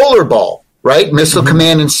had a rollerball, right? Missile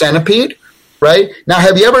Command and Centipede, right? Now,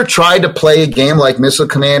 have you ever tried to play a game like Missile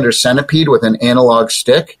Command or Centipede with an analog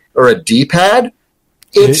stick or a D-pad?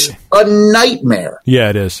 It's a nightmare. Yeah,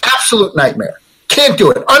 it is. Absolute nightmare. Can't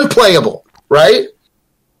do it. Unplayable, right?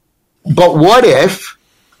 But what if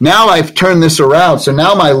now I've turned this around, so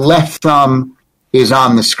now my left thumb is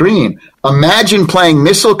on the screen. Imagine playing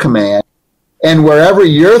Missile Command, and wherever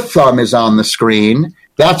your thumb is on the screen,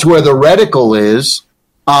 that's where the reticle is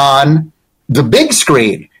on the big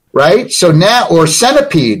screen, right? So now, or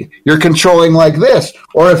Centipede, you're controlling like this.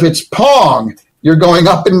 Or if it's Pong, you're going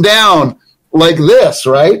up and down like this,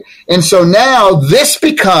 right? And so now this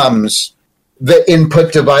becomes the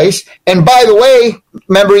input device. And by the way,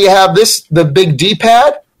 remember you have the big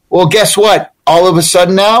D-pad? Well, guess what? All of a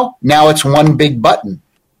sudden now it's one big button.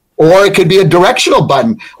 Or it could be a directional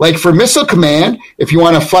button. Like for Missile Command, if you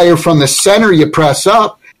want to fire from the center, you press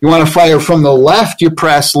up. You want to fire from the left, you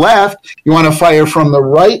press left. You want to fire from the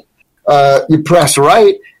right, you press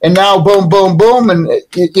right. And now boom, boom, boom. And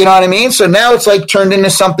you know what I mean? So now it's like turned into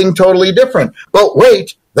something totally different. But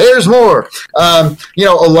wait, there's more. A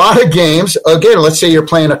lot of games, again, let's say you're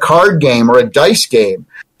playing a card game or a dice game,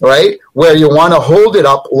 right, where you want to hold it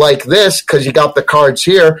up like this because you got the cards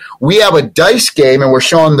here. We have a dice game, and we're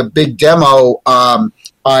showing the big demo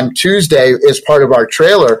on Tuesday as part of our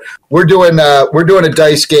trailer. We're doing a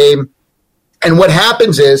dice game, and what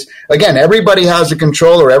happens is, again, everybody has a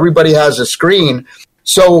controller, everybody has a screen.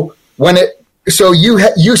 So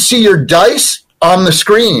you see your dice on the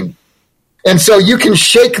screen. And so you can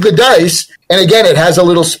shake the dice, and again, it has a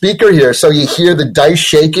little speaker here, so you hear the dice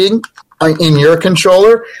shaking in your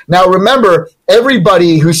controller. Now, remember,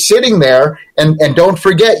 everybody who's sitting there, and don't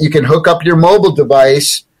forget, you can hook up your mobile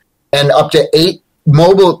device, and up to 8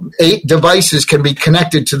 devices can be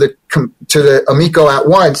connected to the Amico at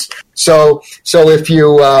once. So if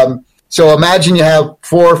you so imagine you have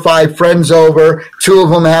 4 or 5 friends over, 2 of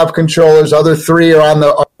them have controllers, other 3 are on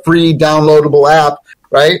the free downloadable app.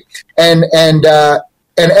 Right, and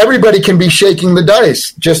everybody can be shaking the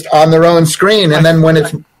dice just on their own screen, and then when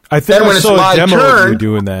it's I saw a demo of you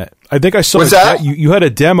doing that. I think I saw that? You had a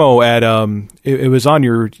demo at it was on the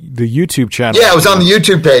YouTube channel. Yeah, it was on the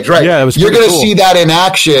YouTube page, right? Yeah, it was. You're going to cool. see that in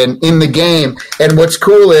action in the game, and what's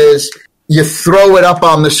cool is you throw it up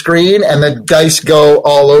on the screen, and the dice go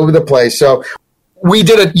all over the place. So we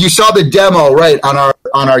did it. You saw the demo right on our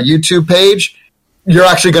YouTube page. You're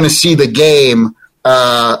actually going to see the game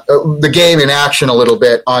in action a little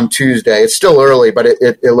bit on Tuesday. It's still early, but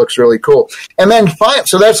it looks really cool. And then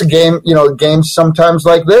so that's a game, games sometimes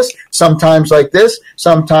like this, sometimes like this,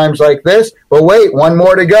 sometimes like this. But wait, one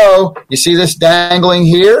more to go. You see this dangling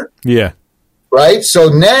here? Yeah. Right? So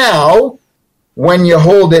now when you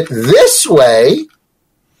hold it this way,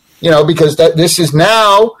 because this is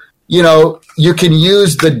now, you can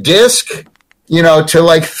use the disc to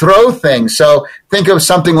like throw things. So think of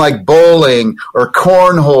something like bowling or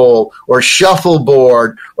cornhole or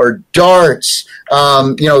shuffleboard or darts,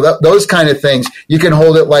 those kind of things. You can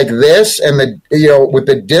hold it like this and with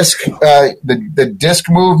the disc, the disc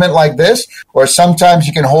movement like this, or sometimes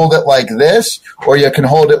you can hold it like this, or you can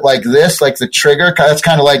hold it like this, like the trigger. That's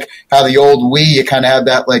kind of like how the old Wii, you kind of have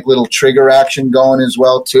that like little trigger action going as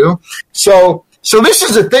well too. So this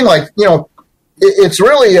is a thing like, it's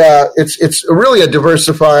really a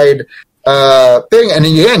diversified thing, and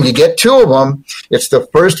again, you get 2 of them. It's the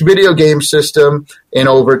first video game system in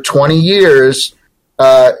over 20 years,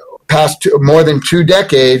 past more than 2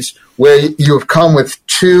 decades, where you have come with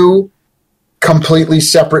 2 completely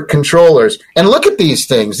separate controllers. And look at these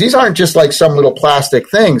things; these aren't just like some little plastic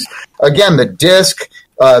things. Again, the disc,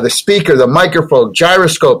 the speaker, the microphone,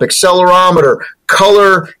 gyroscope, accelerometer,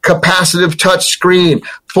 color capacitive touch screen,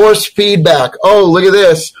 force feedback. Oh, look at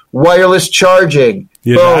this. Wireless charging.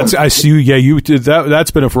 Yeah, I see you. Yeah, you did that.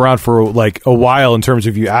 That's been around for like a while in terms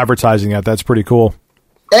of you advertising that. That's pretty cool.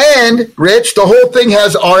 And Rich, the whole thing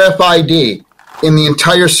has RFID in the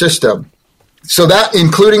entire system. So that,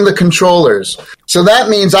 including the controllers. So that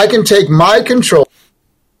means I can take my controller.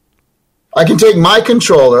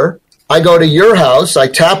 I go to your house, I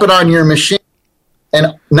tap it on your machine,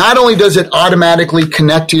 and not only does it automatically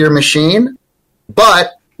connect to your machine,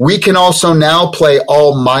 but we can also now play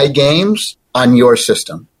all my games on your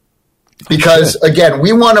system. Because, again,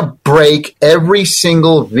 we want to break every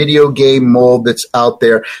single video game mold that's out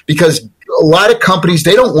there, because a lot of companies,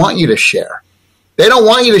 they don't want you to share. They don't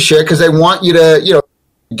want you to share because they want you to,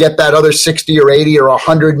 get that other 60 or 80 or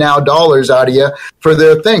 100 now dollars out of you for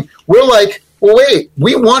their thing. We're like, well, wait,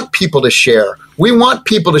 we want people to share. We want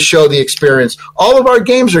people to show the experience. All of our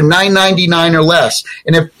games are $9.99 or less.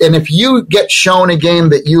 And if you get shown a game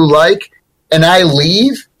that you like and I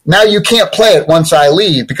leave, now you can't play it once I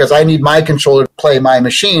leave because I need my controller to play my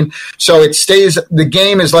machine. So it stays, the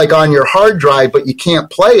game is like on your hard drive, but you can't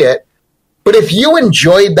play it. But if you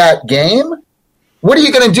enjoyed that game, what are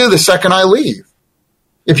you going to do the second I leave?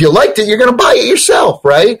 If you liked it, you're going to buy it yourself,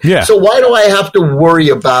 right? Yeah. So why do I have to worry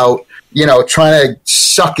about, trying to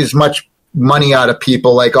suck as much money out of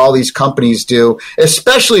people like all these companies do,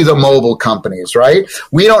 especially the mobile companies, right?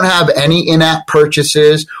 We don't have any in-app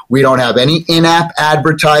purchases. We don't have any in-app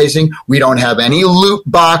advertising. We don't have any loot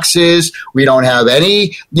boxes. We don't have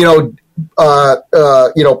any,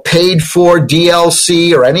 paid for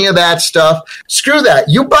DLC or any of that stuff. Screw that.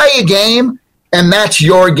 You buy a game and that's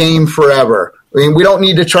your game forever. I mean, we don't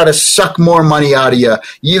need to try to suck more money out of you.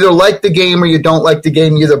 You either like the game or you don't like the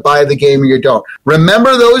game. You either buy the game or you don't.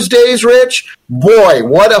 Remember those days, Rich? Boy,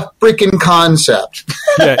 what a freaking concept.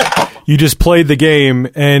 Yeah, you just played the game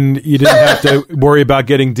and you didn't have to worry about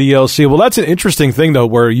getting DLC. Well, that's an interesting thing, though,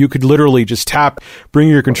 where you could literally just bring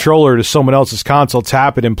your controller to someone else's console,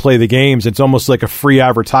 tap it, and play the games. It's almost like a free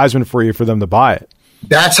advertisement for you for them to buy it.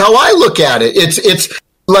 That's how I look at it. It's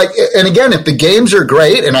like, and again, if the games are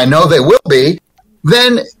great, and I know they will be,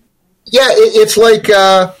 then yeah, it's like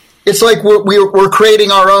we're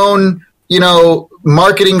creating our own,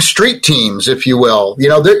 marketing street teams, if you will.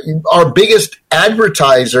 Our biggest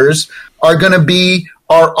advertisers are going to be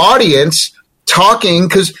our audience talking,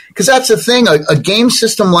 because that's the thing. A game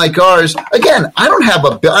system like ours, again, I don't have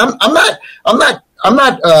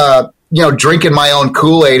I'm not drinking my own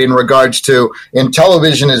Kool-Aid in regards to,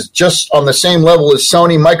 Intellivision is just on the same level as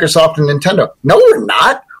Sony, Microsoft, and Nintendo. No, we're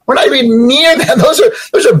not. We're not even near that.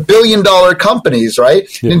 Those are billion-dollar companies, right?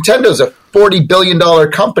 Yeah. Nintendo's a $40 billion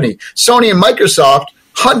company. Sony and Microsoft,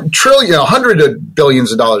 hundreds of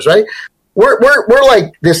billions of dollars, right? We're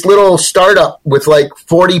like this little startup with like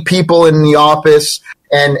 40 people in the office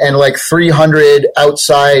and like 300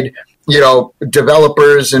 outside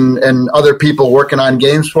developers and other people working on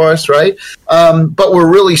games for us, right? But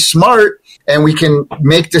we're really smart and we can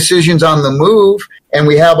make decisions on the move and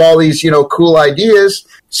we have all these, cool ideas.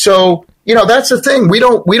 So, that's the thing. We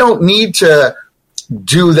don't need to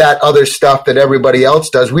do that other stuff that everybody else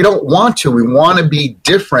does. We don't want to. We want to be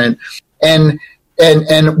different. And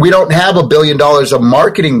we don't have $1 billion of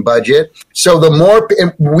marketing budget. So the more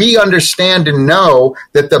we understand and know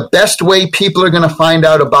that the best way people are going to find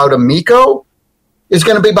out about Amico is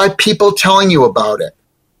going to be by people telling you about it.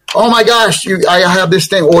 Oh my gosh, I have this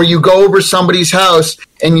thing. Or you go over somebody's house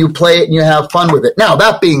and you play it and you have fun with it. Now,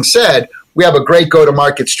 that being said, we have a great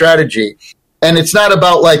go-to-market strategy. And it's not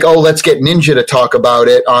about like, oh, let's get Ninja to talk about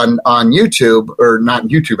it on YouTube, or not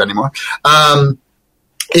YouTube anymore.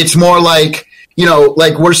 It's more like,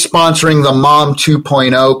 like we're sponsoring the Mom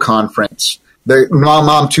 2.0 conference, the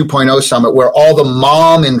Mom 2.0 summit, where all the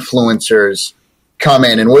mom influencers come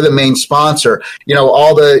in and we're the main sponsor.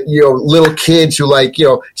 All the, little kids who like,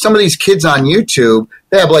 some of these kids on YouTube,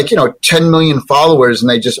 they have like, 10 million followers and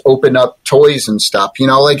they just open up toys and stuff,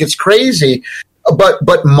 like it's crazy.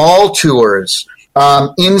 But mall tours,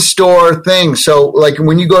 in-store things. So like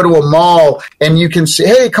when you go to a mall and you can say,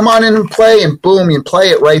 hey, come on in and play, and boom, you play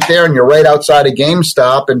it right there and you're right outside of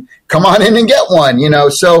GameStop and come on in and get one,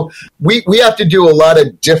 So we have to do a lot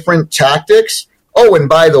of different tactics. Oh, and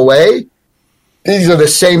by the way, these are the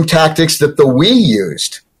same tactics that the Wii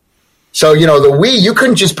used. So, the Wii, you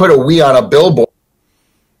couldn't just put a Wii on a billboard.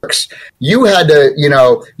 You had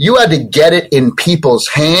to get it in people's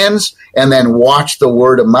hands and then watch the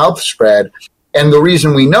word of mouth spread. And the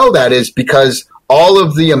reason we know that is because all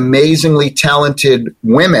of the amazingly talented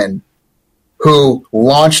women who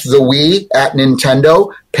launched the Wii at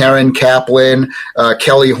Nintendo, Perrin Kaplan,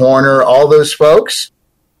 Kelly Horner, all those folks,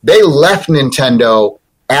 they left Nintendo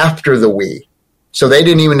after the Wii. So they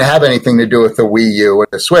didn't even have anything to do with the Wii U or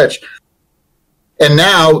the Switch. And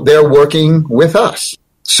now they're working with us.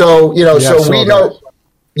 So, so we know.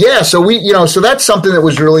 Yeah, so so that's something that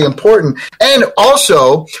was really important. And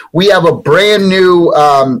also, we have a brand new,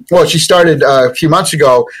 she started a few months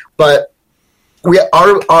ago, but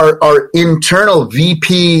our internal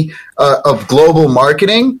VP of global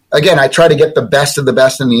marketing, again, I try to get the best of the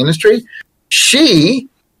best in the industry. She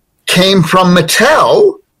came from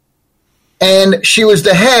Mattel, and she was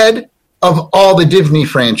the head of all the Disney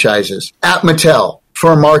franchises at Mattel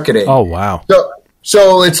for marketing. Oh, wow.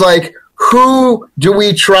 So it's like, who do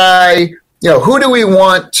we try, who do we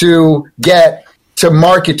want to get to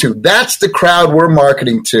market to? That's the crowd we're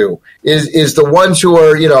marketing to, is the ones who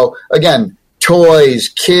are, again, toys,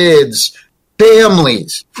 kids,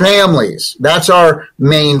 families. That's our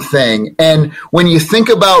main thing. And when you think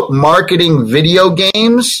about marketing video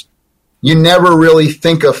games, you never really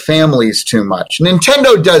think of families too much.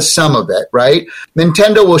 Nintendo does some of it, right?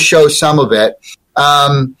 Nintendo will show some of it.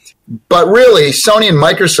 But really, Sony and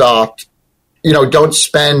Microsoft, don't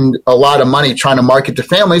spend a lot of money trying to market to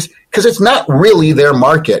families because it's not really their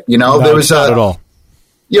market. No, there was not at all.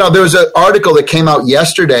 There was an article that came out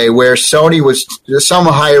yesterday where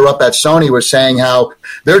someone higher up at Sony was saying how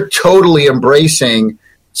they're totally embracing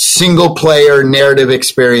single player narrative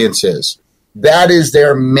experiences. That is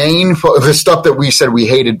their main the stuff that we said we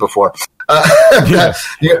hated before. Yes.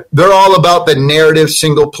 They're all about the narrative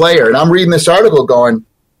single player. And I'm reading this article going,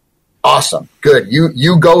 awesome, good.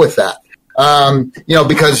 You go with that.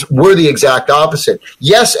 Because we're the exact opposite.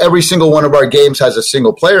 Yes, every single one of our games has a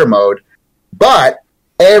single player mode, but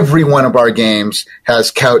every one of our games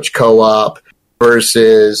has couch co-op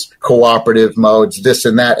versus cooperative modes, this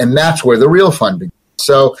and that, and that's where the real fun begins.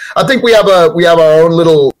 So I think we have our own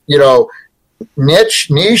little,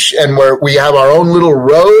 niche, and we have our own little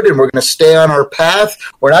road, and we're going to stay on our path.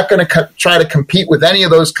 We're not going to try to compete with any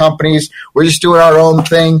of those companies. We're just doing our own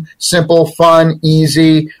thing, simple, fun,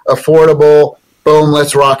 easy, affordable. Boom,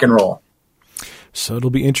 let's rock and roll. So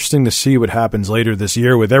it'll be interesting to see what happens later this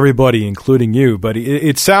year with everybody, including you. But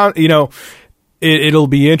it'll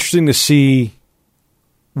be interesting to see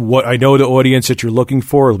what I know the audience that you're looking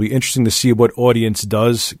for. It'll be interesting to see what audience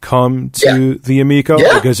does come to the Amico,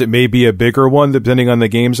 because it may be a bigger one depending on the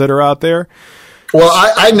games that are out there. Well,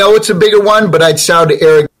 I know it's a bigger one, but I'd sound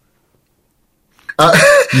arrogant.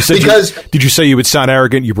 Did you say you would sound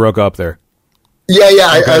arrogant? You broke up there.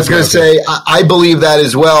 Yeah. I was going to say, I believe that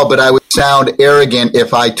as well, but I would sound arrogant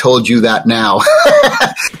if I told you that now.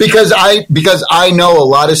 because I know a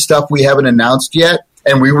lot of stuff we haven't announced yet.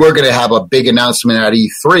 And we were going to have a big announcement at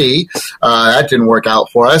E3. That didn't work out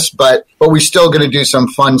for us, but we're still going to do some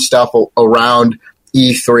fun stuff around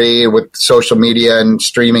E3 with social media and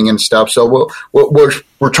streaming and stuff. So we're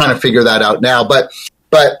trying to figure that out now. But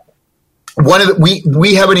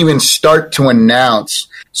we haven't even start to announce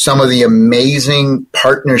some of the amazing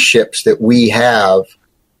partnerships that we have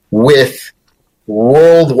with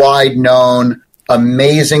worldwide known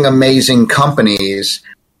amazing companies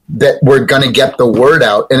that we're going to get the word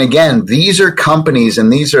out. And again, these are companies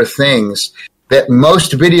and these are things that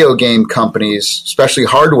most video game companies, especially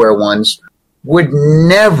hardware ones, would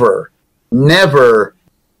never,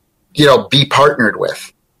 be partnered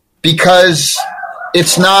with, because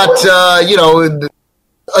it's not,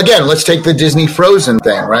 again, let's take the Disney Frozen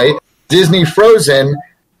thing, right? Disney Frozen,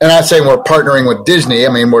 and I'm not saying we're partnering with Disney. I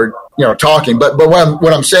mean, we're, talking, but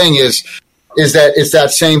what I'm saying is that it's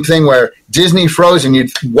that same thing where Disney Frozen,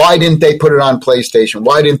 why didn't they put it on PlayStation?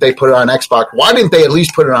 Why didn't they put it on Xbox? Why didn't they at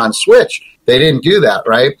least put it on Switch? They didn't do that,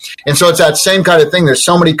 right? And so it's that same kind of thing. There's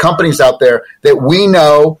so many companies out there that we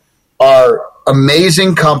know are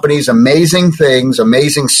amazing companies, amazing things,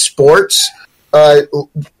 amazing sports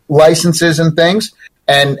licenses and things,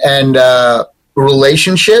 and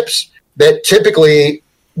relationships that typically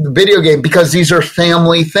video game, because these are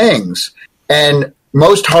family things. And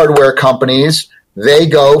most hardware companies, they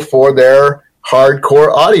go for their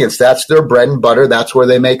hardcore audience. That's their bread and butter. That's where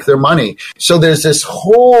they make their money. So there's this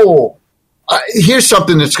whole here's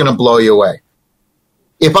something that's going to blow you away.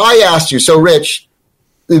 If I asked you, so Rich,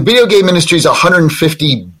 the video game industry is a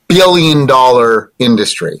 $150 billion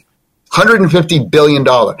industry. $150 billion.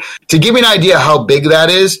 To give you an idea how big that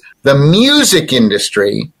is, the music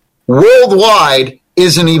industry worldwide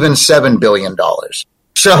isn't even $7 billion.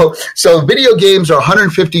 So video games are a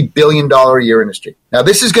 $150 billion a year industry. Now,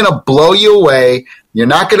 this is going to blow you away. You're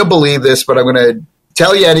not going to believe this, but I'm going to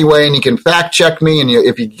tell you anyway, and you can fact check me, and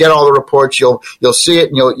if you get all the reports, you'll see it,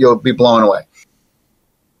 and you'll be blown away.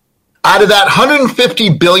 Out of that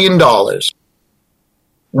 $150 billion,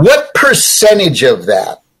 what percentage of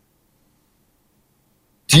that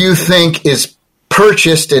do you think is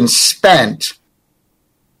purchased and spent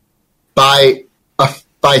by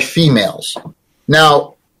females?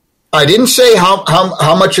 Now, I didn't say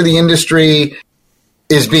how much of the industry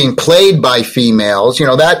is being played by females. You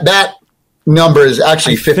know, that number is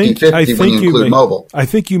actually 50-50 when you include mobile. I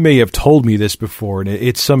think you may have told me this before, and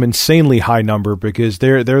it's some insanely high number because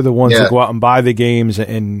they're the ones that go out and buy the games,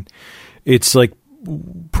 and it's like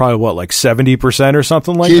probably like 70% or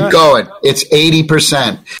something like that? Keep going. It's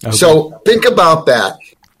 80%. Okay. So think about that.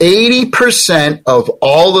 80% of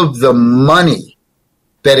all of the money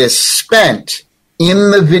that is spent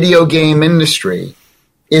in the video game industry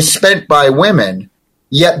is spent by women,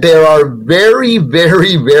 yet there are very,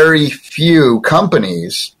 very, very few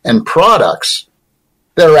companies and products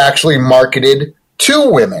that are actually marketed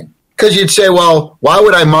to women. Because you'd say, well, why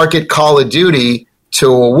would I market Call of Duty to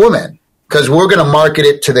a woman? Because we're going to market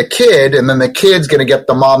it to the kid, and then the kid's going to get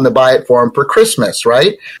the mom to buy it for him for Christmas,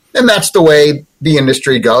 right? And that's the way the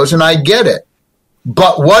industry goes, and I get it.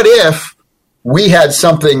 But what if we had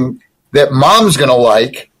something that mom's going to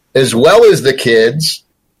like as well as the kids,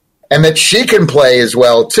 and that she can play as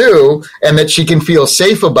well too, and that she can feel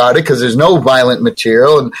safe about it because there's no violent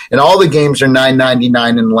material, and all the games are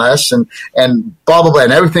 $9.99 and less, and blah, blah, blah,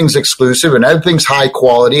 and everything's exclusive, and everything's high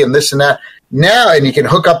quality, and this and that. Now, and you can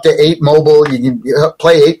hook up to 8 mobile, you can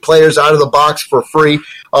play 8 players out of the box for free,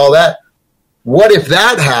 all that. What if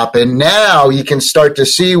that happened? Now you can start to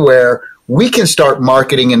see where we can start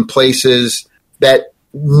marketing in places that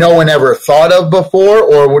no one ever thought of before,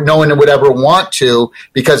 or no one would ever want to,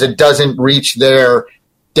 because it doesn't reach their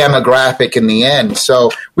demographic in the end.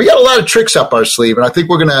 So we got a lot of tricks up our sleeve, and I think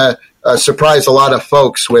we're going to surprise a lot of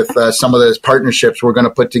folks with some of those partnerships we're going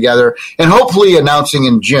to put together, and hopefully announcing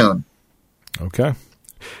in June. Okay.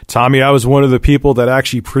 Tommy, I was one of the people that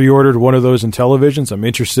actually pre-ordered one of those Intellivisions. I'm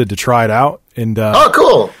interested to try it out. And oh,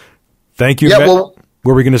 cool. Thank you. Yeah, what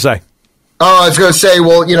were we going to say? Oh, I was going to say,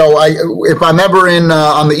 well, you know, if I'm ever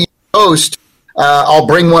on the East Coast, I'll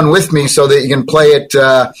bring one with me so that you can play it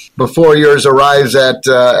before yours arrives at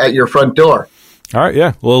your front door. All right,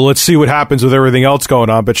 yeah. Well, let's see what happens with everything else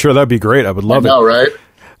going on. But sure, that'd be great. I would love it. I know, right?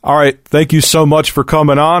 All right. Thank you so much for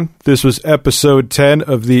coming on. This was episode 10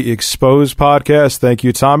 of the Exposed podcast. Thank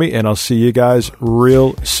you, Tommy, and I'll see you guys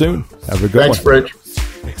real soon. Have a good one. Thanks, Bridge.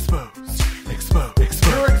 Exposed.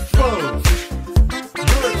 You're exposed.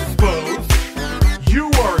 You're exposed. You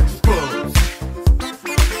are exposed.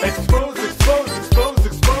 Exposed.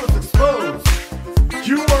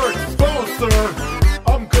 You are exposed, sir.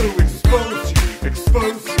 I'm going to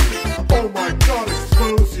expose you. Oh, my God.